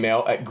us an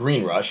email at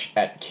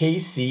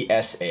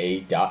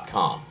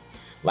greenrush@kcsa.com.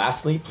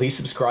 Lastly, please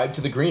subscribe to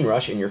The Green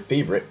Rush in your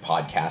favorite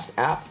podcast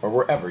app or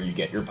wherever you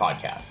get your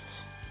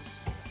podcasts.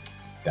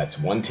 That's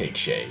one take,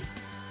 Shay.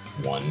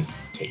 One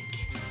take.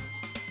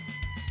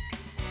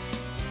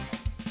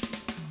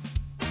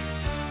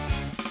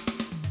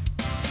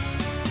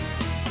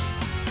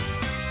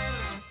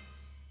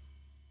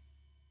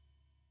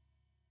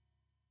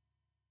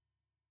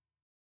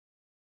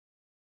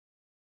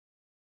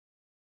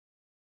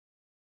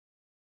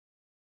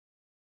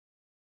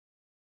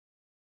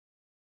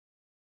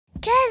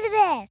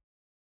 Cannabis!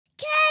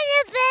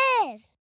 Cannabis!